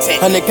water.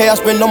 100K I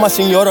spend on my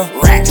senora.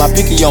 My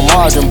picky on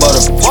margarine butter.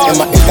 And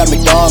my ink got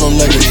McDonald's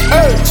niggas.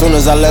 Soon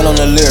as I land on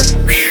the lyre,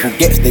 who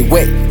gets they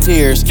wet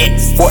tears.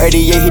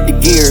 488 hit the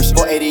gears.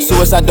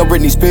 Suicide don't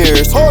Britney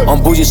Spears.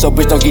 I'm bougie, so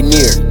bitch don't get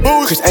near.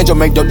 Chris Angel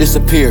make dope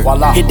disappear.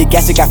 Hit the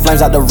gas, it got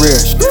flames out the rear.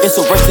 It's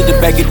a race to the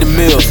back, get the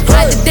mills.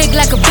 Ride the dick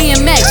like a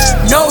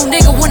BMX. No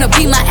nigga wanna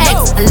be my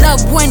ex. I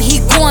love when he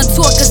go on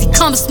tour cause he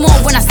comes small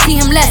when I see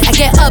him less. I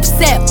get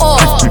upset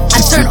off, I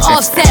turn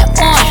offset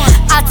on.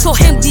 I told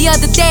him the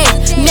other day,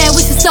 man,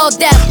 we should sell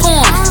that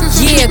porn.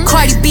 Yeah,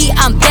 Cardi B,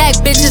 I'm back,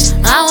 bitches.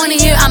 I wanna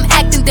hear I'm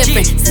acting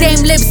different.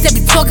 Same lips that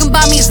be talking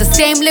about me is the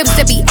same lips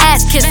that be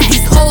ass kissing.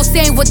 These hoes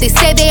saying what they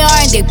say they are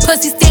and they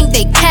pussies think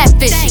they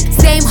catfishing.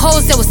 Same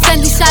hoes that was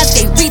sending shots,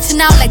 they reaching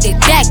out like they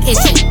back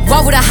itching.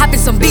 Why would I hop in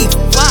some beef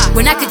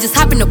when I could just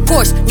hop in the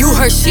Porsche? You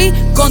heard she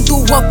gon'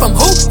 do what from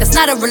who? That's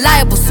not a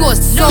reliable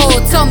source. So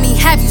tell me,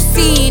 have you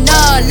seen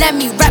her? Let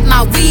me wrap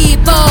my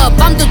weave up.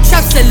 I'm the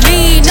trap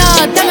Selena.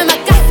 Dame my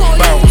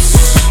gasolina.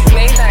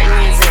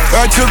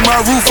 I took my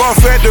roof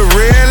off at the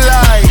red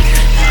light.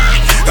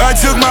 I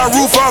took my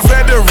roof off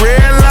at the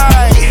red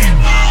light.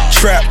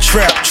 Trap,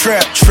 trap,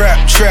 trap,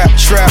 trap, trap,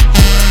 trap.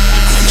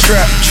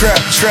 Trap,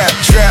 trap, trap,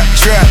 trap,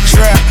 trap,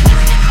 trap.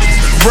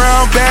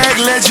 Brown bag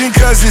legend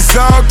cause it's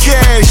all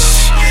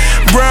cash.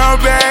 Brown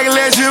bag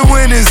legend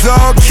when it's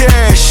all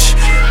cash.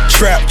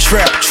 Trap,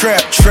 trap,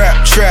 trap,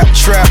 trap, trap,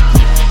 trap.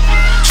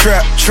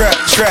 Trap, trap,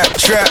 trap,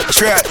 trap,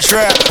 trap,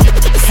 trap.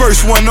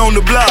 First one on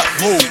the block.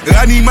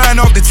 I need mine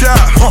off the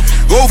top.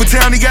 Over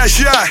town he got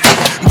shot,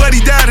 but he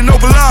died in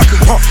open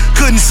locker.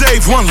 Couldn't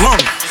save one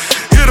lung.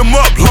 hit him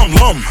up,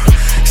 lum.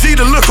 See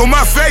the look on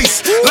my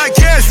face, like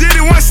Cash did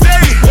it one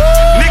day.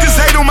 Niggas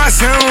hate on my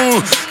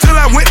sound, till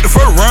I went the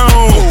first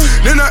round.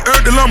 Then I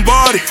earned the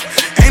Lombardi,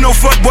 ain't no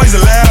fuck boys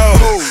allowed.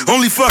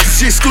 Only fucking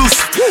shit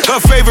exclusive, her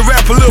favorite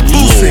rapper Lil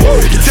Boosie.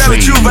 Tell the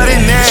truth, I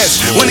didn't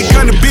ask, when it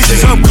come to bitches,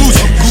 I'm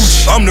Gucci.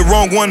 I'm the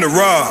wrong one to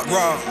rob,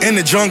 in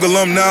the jungle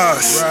I'm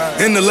Nas,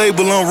 in the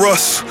label I'm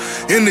Russ,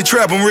 in the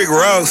trap I'm Rick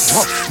Ross.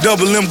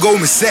 Double M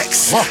Goldman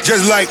Sachs,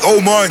 just like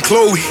Omar and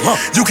Chloe.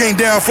 You came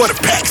down for the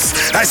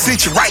packs, I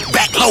sent you right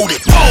back loaded.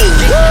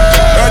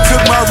 I took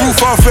my roof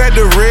off at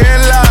the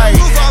red light.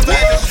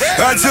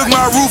 I took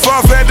my roof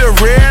off at the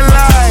red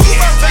light.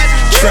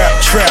 Trap.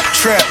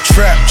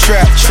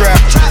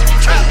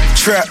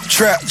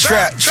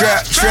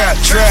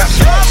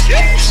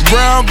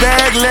 Brown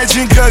bag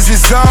legend cause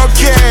it's all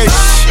cash.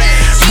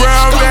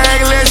 Brown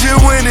bag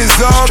legend when it's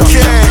all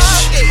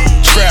cash.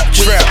 Trap.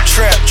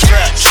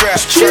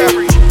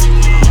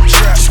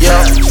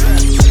 Yeah.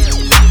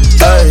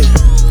 Hey.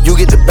 You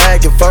get the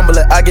bag and fumble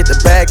it, I get the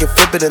bag and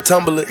flip it and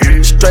tumble it.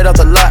 Straight off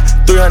the lot,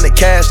 300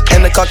 cash,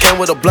 and the car came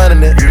with a blunt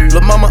in it.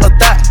 Lil' mama a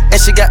thot, and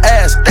she got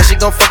ass, and she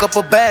gon' fuck up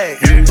a bag.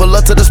 Pull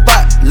up to the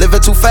spot,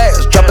 living too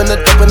fast, dropping the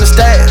dope in the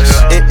stash.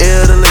 In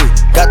Italy,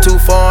 got too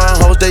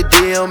foreign hoes, they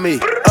DM me.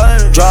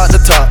 Drop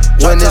the top,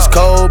 when it's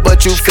cold,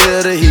 but you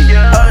feel the heat.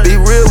 Be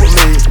real with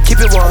me,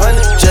 keep it 100,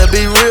 just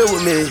be real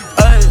with me.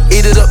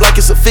 Eat it up like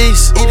it's a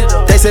feast,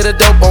 they say the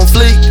dope on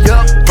fleek.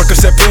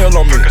 Percocet pill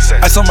on me,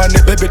 ice on my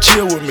neck, baby,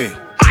 chill with me.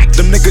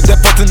 Them niggas that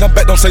post in the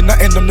back don't say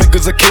nothing, them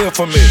niggas a kill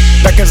for me.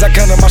 Back as I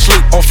can in my sleep,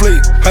 on fleek.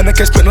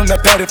 100K spit on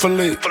that patty for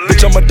lead.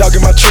 Bitch, I'm a dog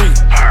in my tree.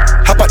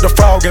 Hop out the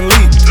frog and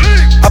leap.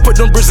 I put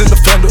them bricks in the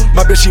fender.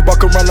 My bitch, she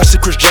walk around like she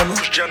Kris Jenner.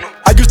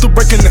 I used to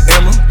break in the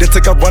Emma, then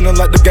take out running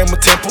like the game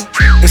of Temple.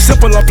 It's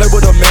simple, I play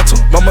with a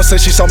mantle. Mama say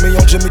she saw me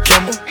on Jimmy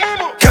Kimmel.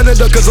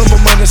 Canada, cause I'm a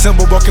money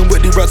symbol. Walking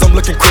with these rats, I'm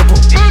looking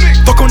crippled.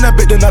 Fuck on that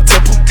bitch, then I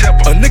temple.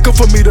 A nickel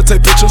for me to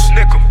take pictures.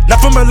 Not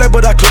from LA,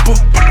 but I clip her.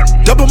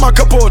 Double my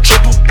cup or a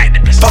triple.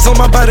 Pass on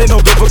my body,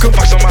 no biblical.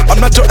 I'm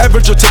not your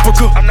average or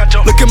typical.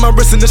 Look at my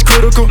wrist and it's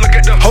critical.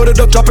 Hold it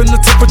up, dropping the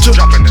temperature.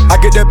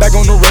 I get that bag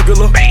on the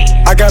regular.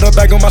 I got a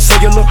bag on my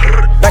cellular.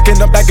 Back in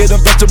the bag of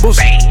them vegetables.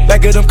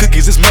 Bag of them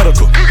cookies, it's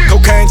medical.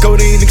 Cocaine,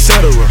 codeine,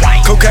 etc.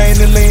 Cocaine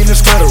and lean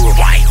is federal.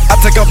 I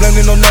take off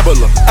landing on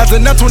Nebula. As a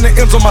net when it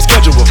ends on my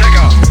schedule.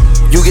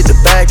 You get the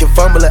bag and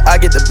fumble it, I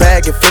get the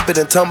bag and flip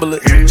it and tumble it.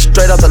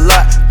 Straight off the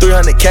lot,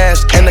 300 cash,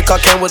 and the car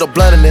came with a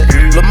blunt in it.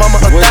 Lil' mama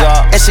a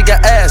thot, and she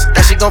got ass,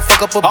 and she gon' fuck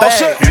up a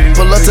bag.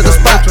 Pull up to the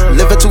spot,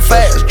 living too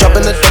fast,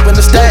 dropping the dope in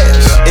the stash.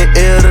 In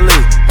Italy,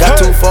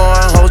 got too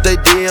foreign hoes, they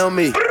DM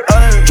me.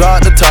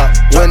 Drop the top,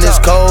 when it's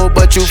cold,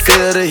 but you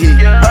feel the heat.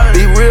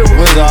 Be real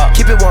with me,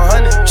 keep it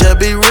 100, just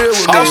be real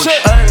with me.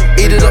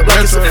 Eat it up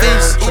like it's a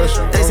feast,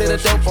 they say the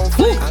dope on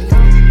fleek.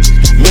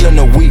 Million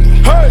a week,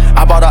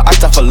 I bought her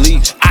iced off a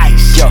leech.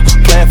 Yo,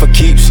 playing for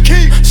keeps.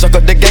 Suck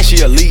up the game,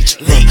 she a leech.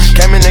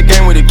 Came in the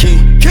game with a key.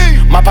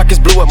 My pockets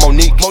blue at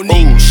Monique. Ooh,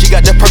 she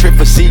got that perfect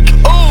physique.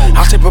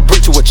 I shape a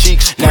brick to her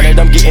cheeks. Now that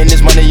I'm getting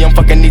this money, I'm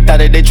fucking neat. Thought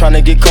that they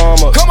tryna get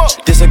karma.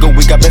 This a good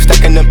week, I been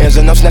stacking them ends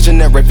and I'm snatching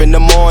that rape in the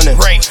morning.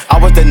 I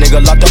was the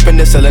nigga locked up in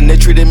the cell and they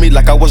treated me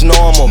like I was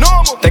normal.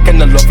 Thanking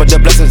the Lord for the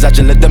blessings, I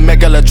just let the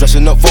megala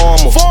dressing up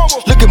formal.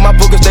 Look at my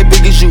boogers, they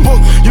big as you.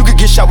 You could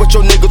get shot with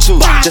your nigga too.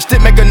 Just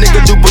stick make a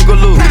nigga do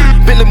boogaloo.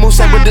 Billy Moose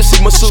ain't with the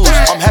sea masseuse.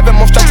 I'm having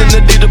more strikes than the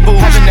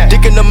Adidas.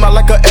 Dicking them out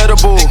like a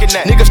edible.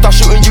 Niggas start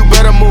shooting, you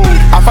better move.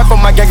 I fight for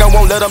my gang, I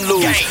won't let them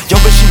lose. Yo,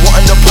 bitch, she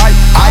wantin' the pipe.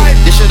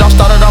 This shit all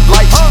started off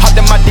light. Hopped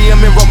in my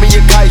DM and wrote me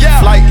a kite.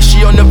 Flight,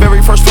 she on the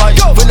very first flight.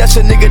 Finesse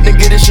a nigga, then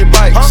get this shit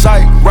bite.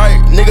 Sight, right,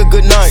 nigga,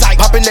 good night.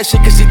 Poppin' that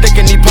shit cause he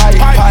thinking he pipes.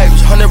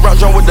 100 rounds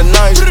drawn with the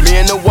knife. Me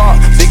and the walk,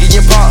 Biggie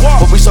and Pop.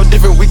 But we so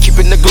different, we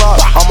keepin' the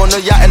Glock. I'm on the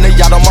yacht and the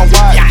yacht on my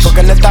watch.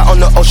 Fucking the thought on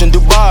the ocean,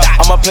 Dubai.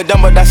 I'ma play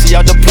dumb, but I see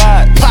all the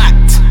plot.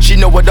 She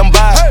know what I'm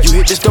by. You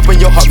hit this dope and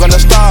your heart gonna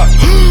stop.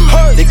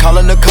 They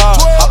callin' the car.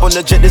 Hop on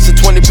the jet, this a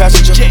 20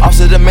 passenger.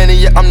 Officer the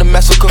maniac, I'm the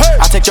massacre.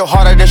 I take your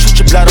heart out and shoot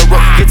your bladder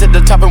up. Get to the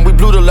top and we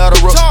blew the ladder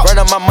up. Right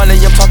on my money,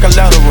 I'm talking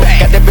lateral.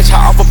 Got that bitch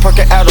high off a perk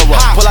and Adderall.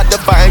 Pull out the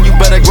fire and you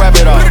better grab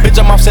it off. Bitch,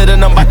 I'm offset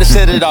and I'm about to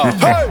set it off.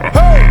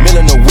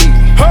 Million a week.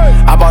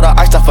 I bought her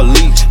iced off a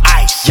leech.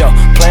 Yo,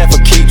 playing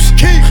for keeps.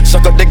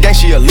 Suck up the gang,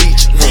 she a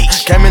leech.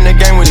 Came in the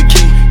game with a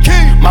key.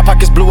 My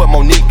pockets blue at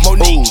Monique.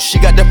 Ooh, she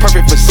got that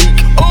perfect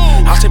physique.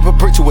 I shape a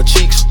brick to her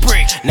cheeks.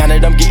 Now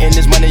that I'm getting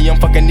this money, I'm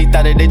fucking neat.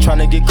 Thought that they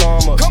tryna get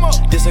karma.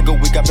 This a good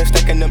week, I been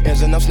stacking them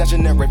ends and I'm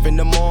snatching that rape in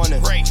the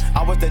morning.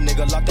 I was the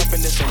nigga locked up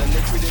in the cell and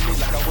they treated me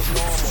like I was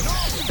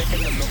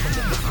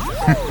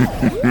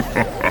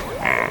normal.